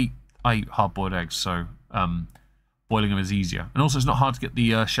 I eat hard-boiled eggs, so boiling them is easier. And also, it's not hard to get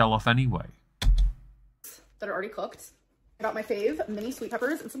the shell off anyway. That are already cooked. I got my fave mini sweet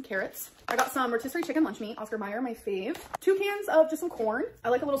peppers and some carrots. I got some rotisserie chicken lunch meat, Oscar Mayer, my fave. 2 cans of just some corn. I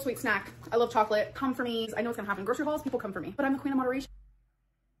like a little sweet snack. I love chocolate. Come for me. I know it's gonna happen. Grocery hauls, people come for me. But I'm the queen of moderation.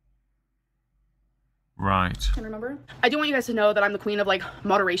 Right. Can remember? I do want you guys to know that I'm the queen of like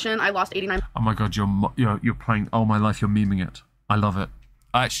moderation. I lost 89 Oh my god, you're playing. Oh my life, you're memeing it. I love it.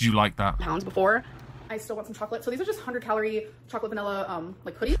 I actually do like that. pounds before. I still want some chocolate. So these are just 100-calorie chocolate vanilla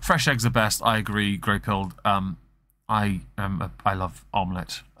like hoodies. Fresh eggs are best. I agree. Grey pilled. I love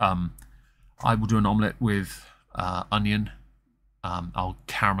omelette. I will do an omelette with onion. I'll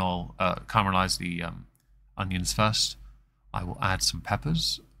caramelize the onions first. I will add some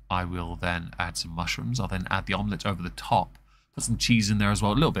peppers. I will then add some mushrooms. I'll then add the omelette over the top. Put some cheese in there as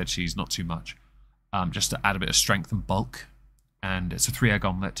well. A little bit of cheese, not too much. Just to add a bit of strength and bulk. And it's a 3-egg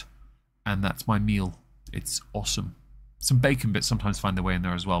omelette. And that's my meal. It's awesome. Some bacon bits sometimes find their way in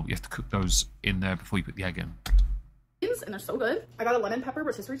there as well. But you have to cook those in there before you put the egg in. And they're so good. I got a lemon pepper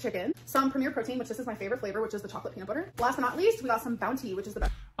rotisserie chicken, some Premier Protein, which this is my favorite flavor, which is the chocolate peanut butter. Last but not least, we got some Bounty, which is the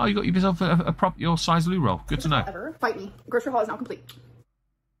best. Oh, you got yourself a your size loo roll. Good to know. Ever. Fight me. Grocery haul is now complete.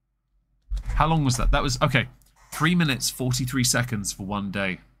 How long was that? That was, okay, 3 minutes, 43 seconds for one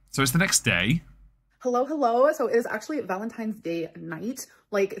day. So it's the next day. Hello, hello. So it is actually Valentine's Day night.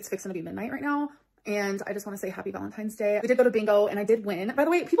 Like, it's fixing to be midnight right now. And I just want to say happy Valentine's Day. We did go to bingo and I did win. By the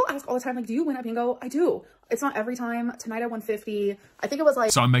way, people ask all the time, like, do you win at bingo? I do. It's not every time. Tonight I won 50. I think it was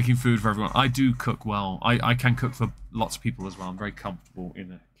like... So I'm making food for everyone. I do cook well. I can cook for lots of people as well. I'm very comfortable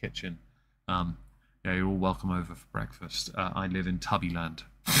in a kitchen. Yeah, you're all welcome over for breakfast. I live in Tubbyland.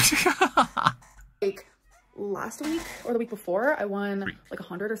 like last week or the week before, I won like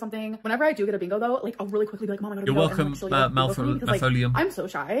 100 or something. Whenever I do get a bingo though, like I'll really quickly be like, Mom, I gotta You're go. welcome, And, like, Malfolium. I'm so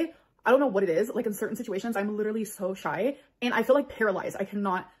shy. I don't know what it is. Like in certain situations, I'm literally so shy and I feel like paralyzed. I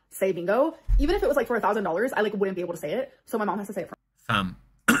cannot say bingo. Even if it was like for $1,000, I like wouldn't be able to say it. So my mom has to say it for me.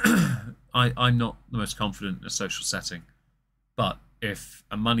 Fam, I'm not the most confident in a social setting, but if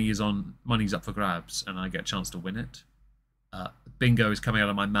money's up for grabs and I get a chance to win it, bingo is coming out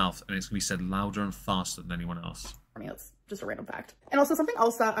of my mouth and it's going to be said louder and faster than anyone else. For me, that's just a random fact. And also something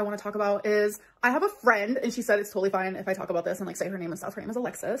else that I want to talk about is I have a friend and she said it's totally fine if I talk about this and like say her name and stuff. Her name is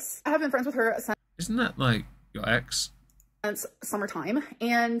Alexis. I have been friends with her since... Isn't that like your ex? Since summertime,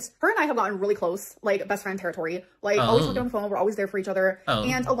 and her and I have gotten really close, like best friend territory. Like always talking on the phone, we're always there for each other.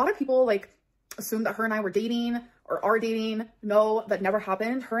 And a lot of people like assume that her and I were dating or are dating. No, that never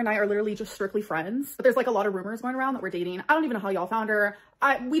happened. Her and I are literally just strictly friends. But there's like a lot of rumors going around that we're dating. I don't even know how y'all found her.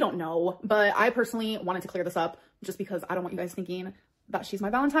 We don't know, but I personally wanted to clear this up just because I don't want you guys thinking that she's my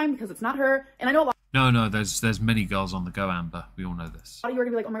Valentine, because it's not her. And I know a lot. No, there's many girls on the go, Amber. We all know this. A lot of you are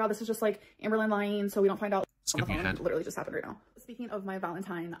gonna be like, oh my god, this is just like Amberlynn lying so we don't find out. Skipping ahead. Literally just happened right now.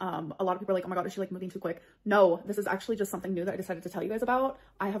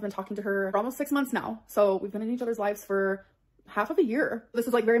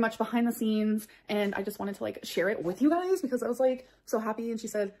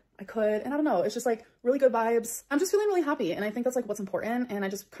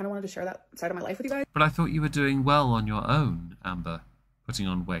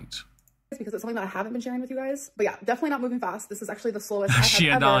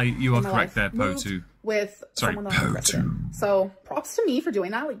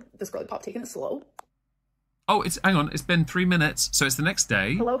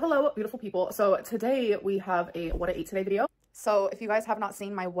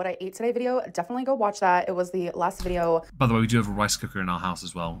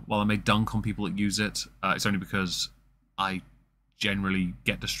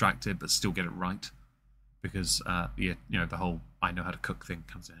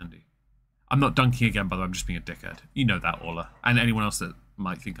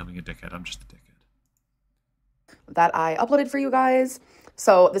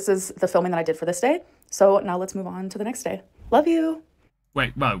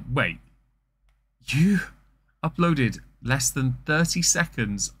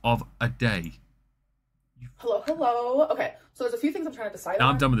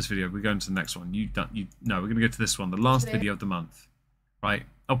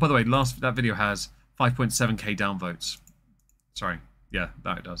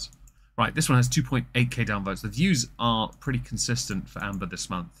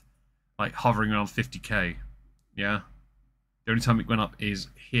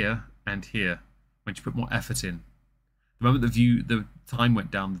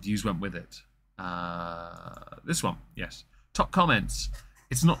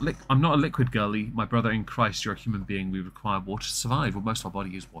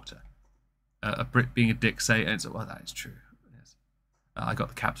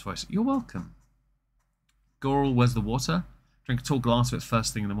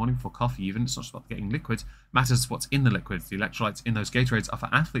 what's in the liquids. The electrolytes in those Gatorades are for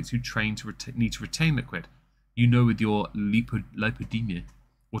athletes who train to need to retain liquid. You know, with your lipodemia,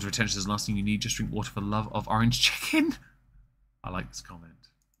 water retention is the last thing you need. Just drink water for the love of orange chicken. I like this comment.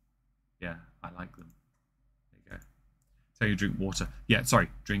 Yeah, I like them. There you go. So you drink water. Yeah, sorry,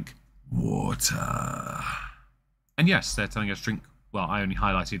 drink Water. And yes, they're telling us drink. Well, I only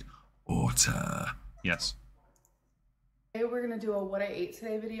highlighted Water. yes. Today we're gonna do a what I ate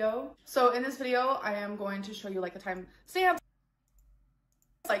today video. So in this video, I am going to show you like the time stamp,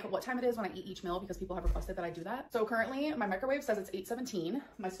 like what time it is when I eat each meal, because people have requested that I do that. So currently my microwave says it's 8:17.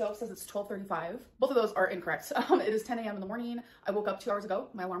 My stove says it's 12:35. Both of those are incorrect. It is 10 a.m. in the morning. I woke up 2 hours ago.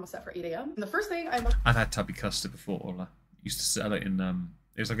 My alarm was set for 8 a.m. And the first thing I've had tubby custard before. I used to sell it in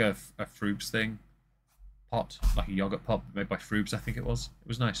it was like a Frubes thing. Pot, like a yogurt pot made by Frubes, I think it was. It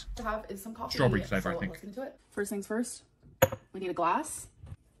was nice. to have is some coffee. Strawberry flavor, so I think. let's get into it. First things first, we need a glass.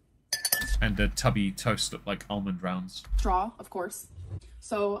 And the tubby toast looked like almond rounds. Straw, of course.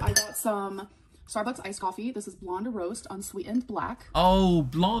 So I got some Starbucks iced coffee. This is blonde roast, unsweetened black. Oh,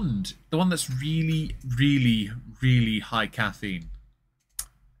 blonde. The one that's really, really, really high caffeine.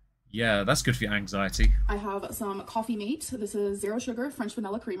 Yeah, that's good for your anxiety. I have some Coffee Mate. This is 0 sugar French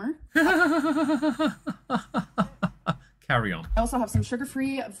vanilla creamer. Carry on. I also have some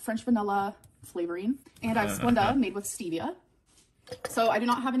sugar-free French vanilla flavoring. And I have Splenda made with stevia. So I do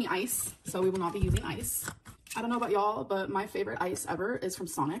not have any ice, so we will not be using ice. I don't know about y'all, but my favorite ice ever is from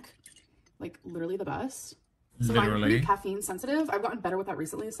Sonic. Like, literally the best. So I'm pretty caffeine sensitive. I've gotten better with that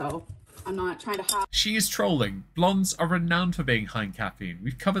recently, so I'm not trying to have... She is trolling. Blondes are renowned for being high in caffeine.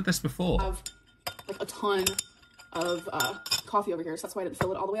 We've covered this before. Have like a ton of coffee over here, so that's why I didn't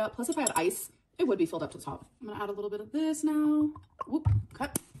fill it all the way up. Plus, if I had ice, it would be filled up to the top. I'm gonna add a little bit of this now. Whoop,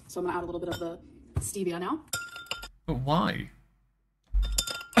 cut. So I'm gonna add a little bit of the stevia now. But why?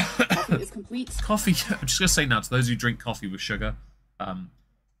 Coffee is complete. Coffee, I'm just gonna say now to those who drink coffee with sugar,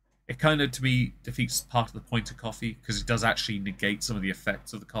 it kind of, to me, defeats part of the point of coffee, because it does actually negate some of the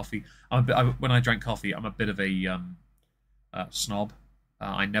effects of the coffee. When I drank coffee, I'm a bit of a snob.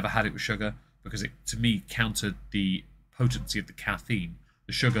 I never had it with sugar, because it, to me, countered the potency of the caffeine.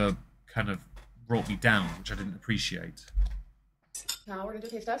 The sugar kind of brought me down, which I didn't appreciate. Now we're gonna do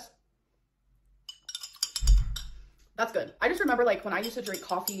a taste test. That's good. I just remember like when I used to drink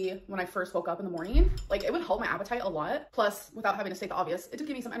coffee when I first woke up in the morning, like it would help my appetite a lot. Plus, without having to state the obvious, it did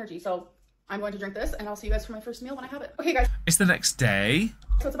give me some energy. So I'm going to drink this and I'll see you guys for my first meal when I have it. Okay guys. It's the next day.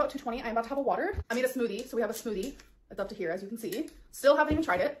 So it's about 2:20. I'm about to have a water. I made a smoothie. So we have a smoothie. It's up to here, as you can see. Still haven't even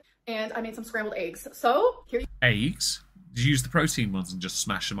tried it. And I made some scrambled eggs. So here you Eggs? Did you use the protein ones and just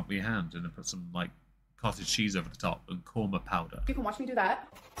smash them up with your hand and then put some like cottage cheese over the top and korma powder? You can watch me do that.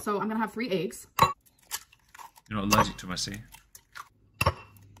 So I'm gonna have 3 eggs. You're not allergic to them, I see. Let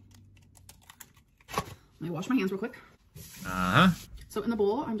me wash my hands real quick. Uh-huh. So in the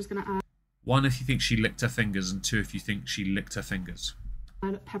bowl, I'm just gonna add 1 if you think she licked her fingers, and 2 if you think she licked her fingers.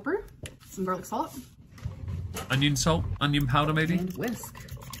 pepper, some garlic salt, Onion salt, onion powder maybe? and whisk.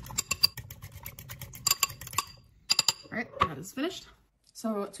 All right, that is finished.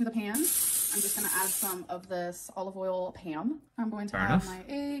 So to the pan, I'm just gonna add some of this olive oil Pam. I'm going to add my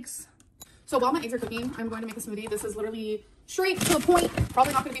eggs. So while my eggs are cooking, I'm going to make a smoothie. This is literally straight to the point.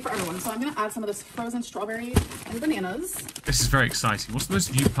 Probably not gonna be for everyone. So I'm gonna add some of this frozen strawberry and bananas. This is very exciting. What's the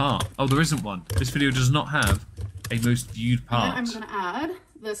most viewed part? Oh, there isn't one. This video does not have a most viewed part. And then I'm gonna add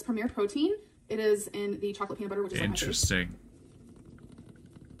this Premier Protein. It is in the chocolate peanut butter, which is interesting.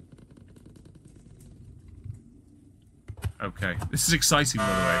 Okay, this is exciting, by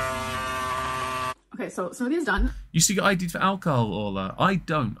the way. Okay, so smoothie is done. You see what I did for alcohol, Orla? I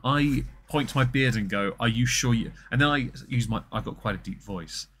don't. I point to my beard and go, "Are you sure you?" And then I use my. I've got quite a deep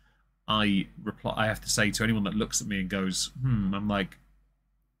voice. I reply. I have to say to anyone that looks at me and goes, I'm like,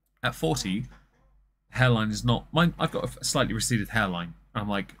 at 40, hairline is not mine. I've got a slightly receded hairline. I'm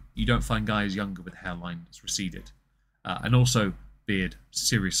like, you don't find guys younger with hairline that's receded, and also beard.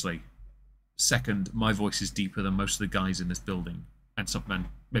 Seriously. Second, my voice is deeper than most of the guys in this building, and some men,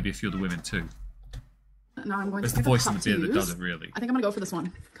 maybe a few of the women too. Now I'm going It's to the pick a voice cup and the beard to that use. does it, really. I think I'm gonna go for this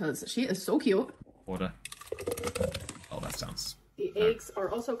one because she is so cute. Order. Oh, that sounds. The eggs are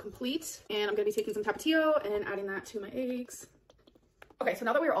also complete, and I'm gonna be taking some Tapatio and adding that to my eggs. Okay, so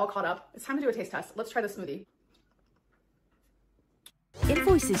now that we are all caught up, it's time to do a taste test. Let's try this smoothie.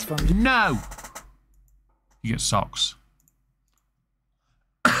 Invoices from No! You get socks.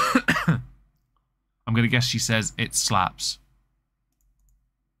 I'm going to guess she says it slaps.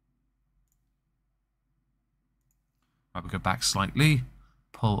 Right, we'll go back slightly.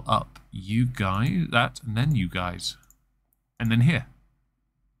 Pull up you guys, that, and then you guys. And then here.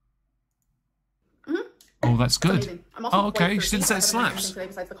 Oh, that's good. Amazing. I'm also okay. quite She didn't say it thirsty. I haven't had slaps. anything today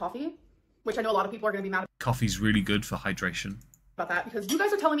besides the coffee, which I know a lot of people are gonna be mad Coffee's really good for hydration. about that because you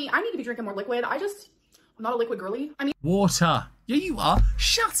guys are telling me I need to be drinking more liquid. I'm not a liquid girly. I mean, Water. Yeah, you are.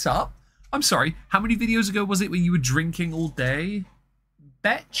 Shut up. I'm sorry. How many videos ago was it when you were drinking all day?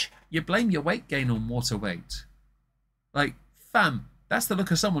 Betch, you blame your weight gain on water weight. Like, fam, that's the look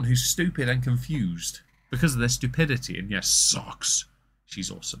of someone who's stupid and confused because of their stupidity. And yes, socks.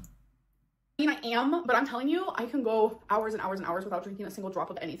 She's awesome. I am, but I'm telling you, I can go hours and hours and hours without drinking a single drop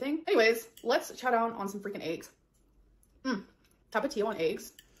of anything. Anyways, let's chow down on some freaking eggs. Tapatio on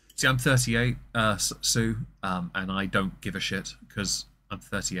eggs. See, I'm 38, Sue, and I don't give a shit because I'm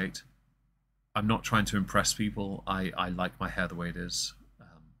 38. I'm not trying to impress people. I like my hair the way it is.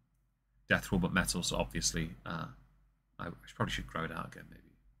 Death Roll but metal, so obviously I probably should grow it out again,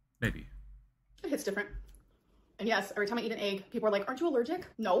 maybe. It hits different. And yes, every time I eat an egg, people are like, aren't you allergic?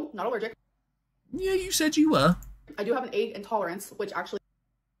 No, not allergic. Yeah, you said you were. I do have an egg intolerance, which actually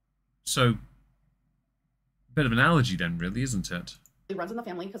So, bit of an allergy then, really, isn't it? runs in the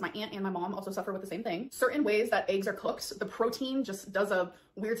family because my aunt and my mom also suffer with the same thing. Certain ways that eggs are cooked, the protein just does a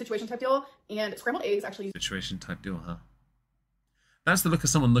weird situation type deal, and scrambled eggs actually Situation type deal, huh? That's the look of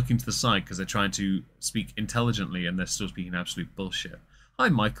someone looking to the side because they're trying to speak intelligently and they're still speaking absolute bullshit. Hi,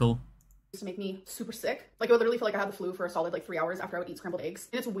 Michael. used to make me super sick. Like, I would literally feel like I had the flu for a solid like 3 hours after I would eat scrambled eggs.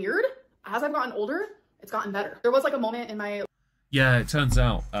 And it's weird. As I've gotten older, it's gotten better. There was like a moment in my Yeah, it turns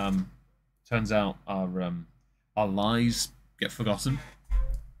out our lies get forgotten.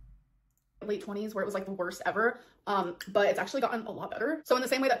 late 20s where it was like the worst ever. But it's actually gotten a lot better. So in the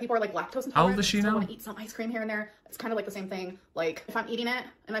same way that people are like lactose intolerant, How old is she now? want to eat some ice cream here and there. It's kind of like the same thing. Like, if I'm eating it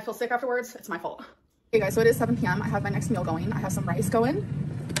and I feel sick afterwards, it's my fault. Okay guys, so it is 7 p.m. I have my next meal going. I have some rice going,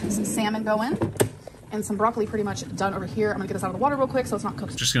 some salmon going, and some broccoli pretty much done over here. I'm gonna get this out of the water real quick so it's not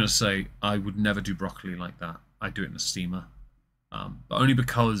cooked. Just gonna say, I would never do broccoli like that. I do it in a steamer, but only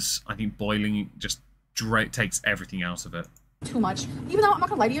because I think boiling just takes everything out of it. Too much. Even though I'm not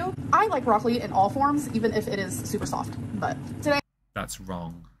gonna lie to you, I like broccoli in all forms, even if it is super soft. But today That's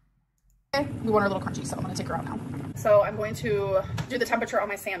wrong. we want her a little crunchy, so I'm gonna take her out now. So I'm going to do the temperature on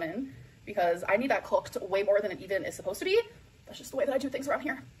my salmon because I need that cooked way more than it even is supposed to be. That's just the way that I do things around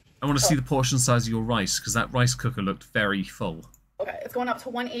here. I want to see the portion size of your rice because that rice cooker looked very full. Okay, it's going up to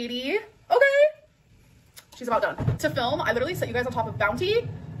 180. Okay. She's about done. To film, I literally set you guys on top of Bounty,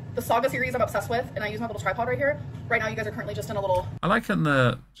 the Saga series I'm obsessed with, and I use my little tripod right here. Right now, you guys are currently just in a little... I like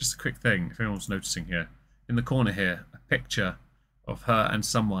just a quick thing, if anyone's noticing here, in the corner here, a picture of her and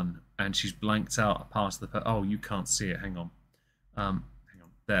someone, and she's blanked out a part of the... Oh, you can't see it. Hang on. Hang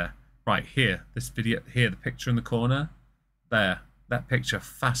on. There. Right, here. This video... Here, the picture in the corner. There. That picture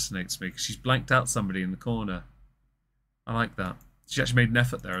fascinates me because she's blanked out somebody in the corner. I like that. She actually made an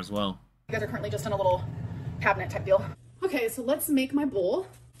effort there as well. You guys are currently just in a little cabinet type deal. Okay, so let's make my bowl.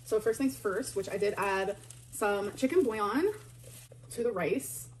 So first things first, which I did add some chicken bouillon to the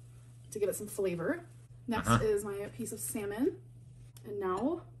rice to give it some flavor. Next is my piece of salmon. And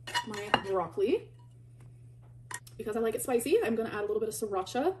now my broccoli. Because I like it spicy, I'm going to add a little bit of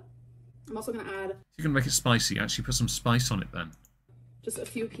sriracha. I'm also going to add... If you're going to make it spicy, actually put some spice on it then. Just a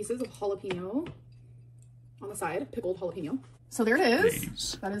few pieces of jalapeno on the side, pickled jalapeno. So there it is.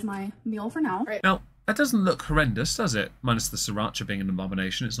 Please. That is my meal for now. Right. Now, that doesn't look horrendous, does it? Minus the sriracha being an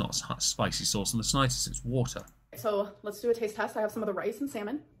abomination. It's not a spicy sauce in the slightest, it's water. So let's do a taste test. I have some of the rice and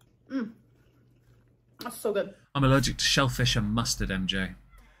salmon. That's so good. I'm allergic to shellfish and mustard, MJ.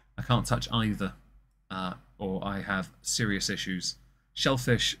 I can't touch either, or I have serious issues.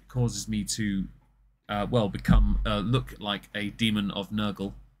 Shellfish causes me to, look like a demon of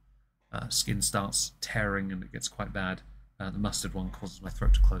Nurgle. Skin starts tearing and it gets quite bad. The mustard one causes my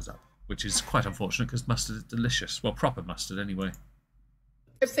throat to close up, which is quite unfortunate because mustard is delicious. Well, proper mustard anyway.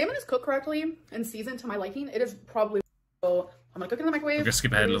 If salmon is cooked correctly and seasoned to my liking, it is probably... So I'm going to cook it in the microwave. I'm going to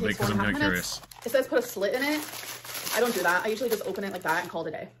skip ahead a little bit because I'm kind of curious. It says put a slit in it. I don't do that. I usually just open it like that and call it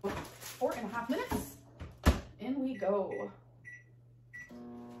a day. 4.5 minutes. In we go.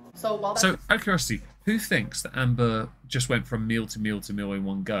 So while that's... So, out of curiosity, who thinks that Amber just went from meal to meal to meal in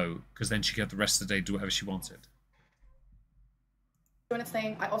one go because then she could have the rest of the day do whatever she wanted? Doing its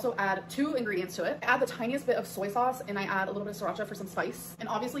thing, I also add 2 ingredients to it. I add the tiniest bit of soy sauce and I add a little bit of sriracha for some spice. And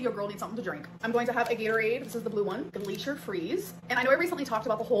obviously your girl needs something to drink. I'm going to have a Gatorade. This is the blue one, Glacier Freeze. And I know I recently talked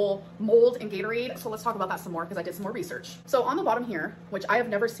about the whole mold in Gatorade, so let's talk about that some more because I did some more research. So on the bottom here, which I have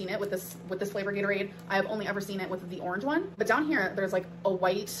never seen it with this flavor Gatorade, I have only ever seen it with the orange one. But down here, there's like a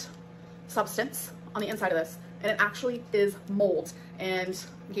white substance on the inside of this, and it actually is mold. And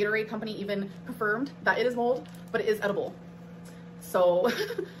Gatorade company even confirmed that it is mold, but it is edible. So,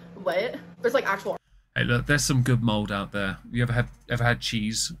 what? There's like actual... Hey, look, there's some good mold out there. You ever had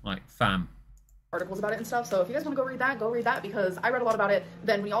cheese? Like, fam. Articles about it and stuff. So if you guys want to go read that because I read a lot about it.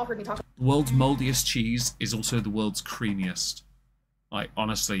 Then when y'all heard me talk... The world's moldiest cheese is also the world's creamiest. Like,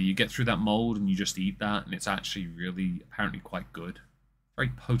 honestly, you get through that mold and you just eat that and it's actually really, apparently quite good. Very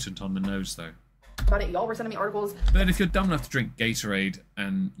potent on the nose, though. About it, y'all were sending me articles. But if you're dumb enough to drink Gatorade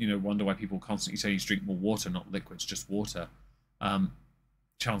and, you know, wonder why people constantly say you should drink more water, not liquids, just water...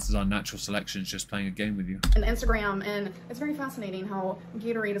 chances are natural selection is just playing a game with you. And Instagram, and it's very fascinating how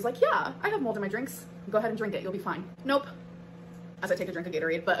Gatorade is like, yeah, I have mold in my drinks. Go ahead and drink it. You'll be fine. Nope. As I take a drink of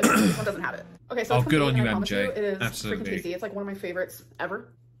Gatorade, but this one doesn't have it. Okay, so oh, it's good on you, MJ. It is absolutely freaking tasty. It's like one of my favorites ever.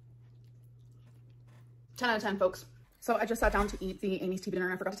 10 out of 10, folks. So I just sat down to eat the Amy's tea dinner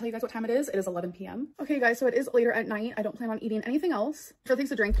and I forgot to tell you guys what time it is. It is 11 p.m. Okay, guys, so it is later at night. I don't plan on eating anything else. For things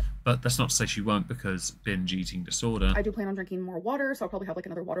to drink. But that's not to say she won't because binge eating disorder. I do plan on drinking more water, so I'll probably have like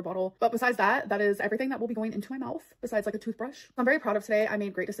another water bottle. But besides that, that is everything that will be going into my mouth, besides like a toothbrush. So I'm very proud of today. I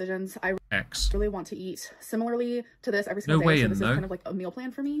made great decisions. I really want to eat similarly to this every single day. weigh-in, so this though. is kind of like a meal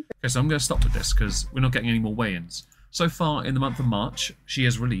plan for me. Okay, so I'm going to stop with this because we're not getting any more weigh-ins. So far in the month of March, she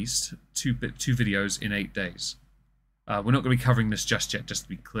has released two videos in 8 days. We're not going to be covering this just yet, just to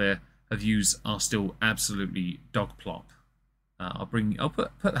be clear. Her views are still absolutely dog plop. I'll put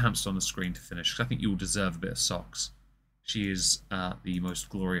the hamster on the screen to finish, because I think you will deserve a bit of socks. She is the most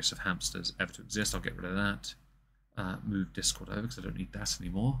glorious of hamsters ever to exist. I'll get rid of that. Move Discord over, because I don't need that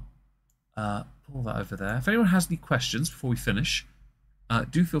anymore. Pull that over there. If anyone has any questions before we finish,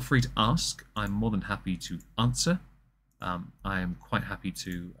 do feel free to ask. I'm more than happy to answer. I am quite happy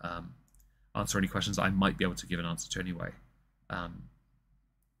to... answer any questions I might be able to give an answer to anyway.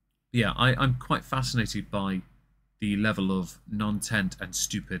 Yeah, I'm quite fascinated by the level of non-tent and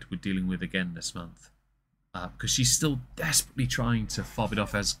stupid we're dealing with again this month. Because she's still desperately trying to fob it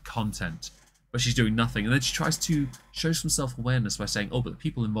off as content, but she's doing nothing. And then she tries to show some self-awareness by saying, oh, but the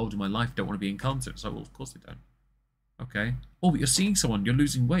people involved in my life don't want to be in content. So, well, of course they don't. Okay. Oh, but you're seeing someone, you're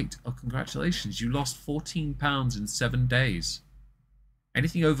losing weight. Oh, congratulations, you lost 14 pounds in 7 days.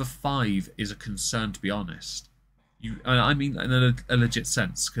 Anything over 5 is a concern, to be honest. I mean in a legit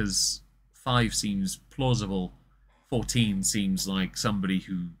sense, because 5 seems plausible. 14 seems like somebody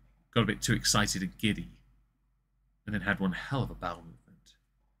who got a bit too excited and giddy, and then had one hell of a bowel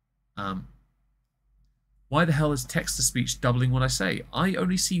movement. Why the hell is text-to-speech doubling what I say? I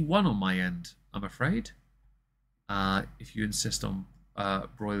only see 1 on my end, I'm afraid. If you insist on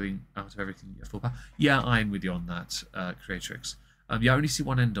broiling out of everything, you have full power. Yeah, I'm with you on that, Creatrix. Yeah, I only see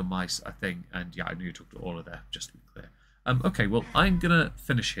one end on my thing, and yeah, I knew you took all of there, just to be clear. Okay, well, I'm going to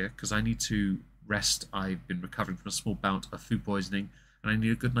finish here because I need to rest. I've been recovering from a small bout of food poisoning, and I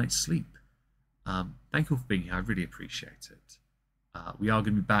need a good night's sleep. Thank you all for being here. I really appreciate it. We are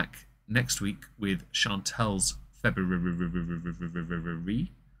going to be back next week with Chantel's February,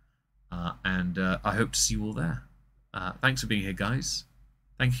 and I hope to see you all there. Thanks for being here, guys.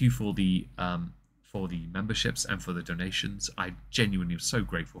 Thank you for the memberships and for the donations. I genuinely am so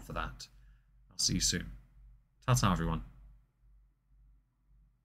grateful for that. I'll see you soon. Ta-ta, everyone.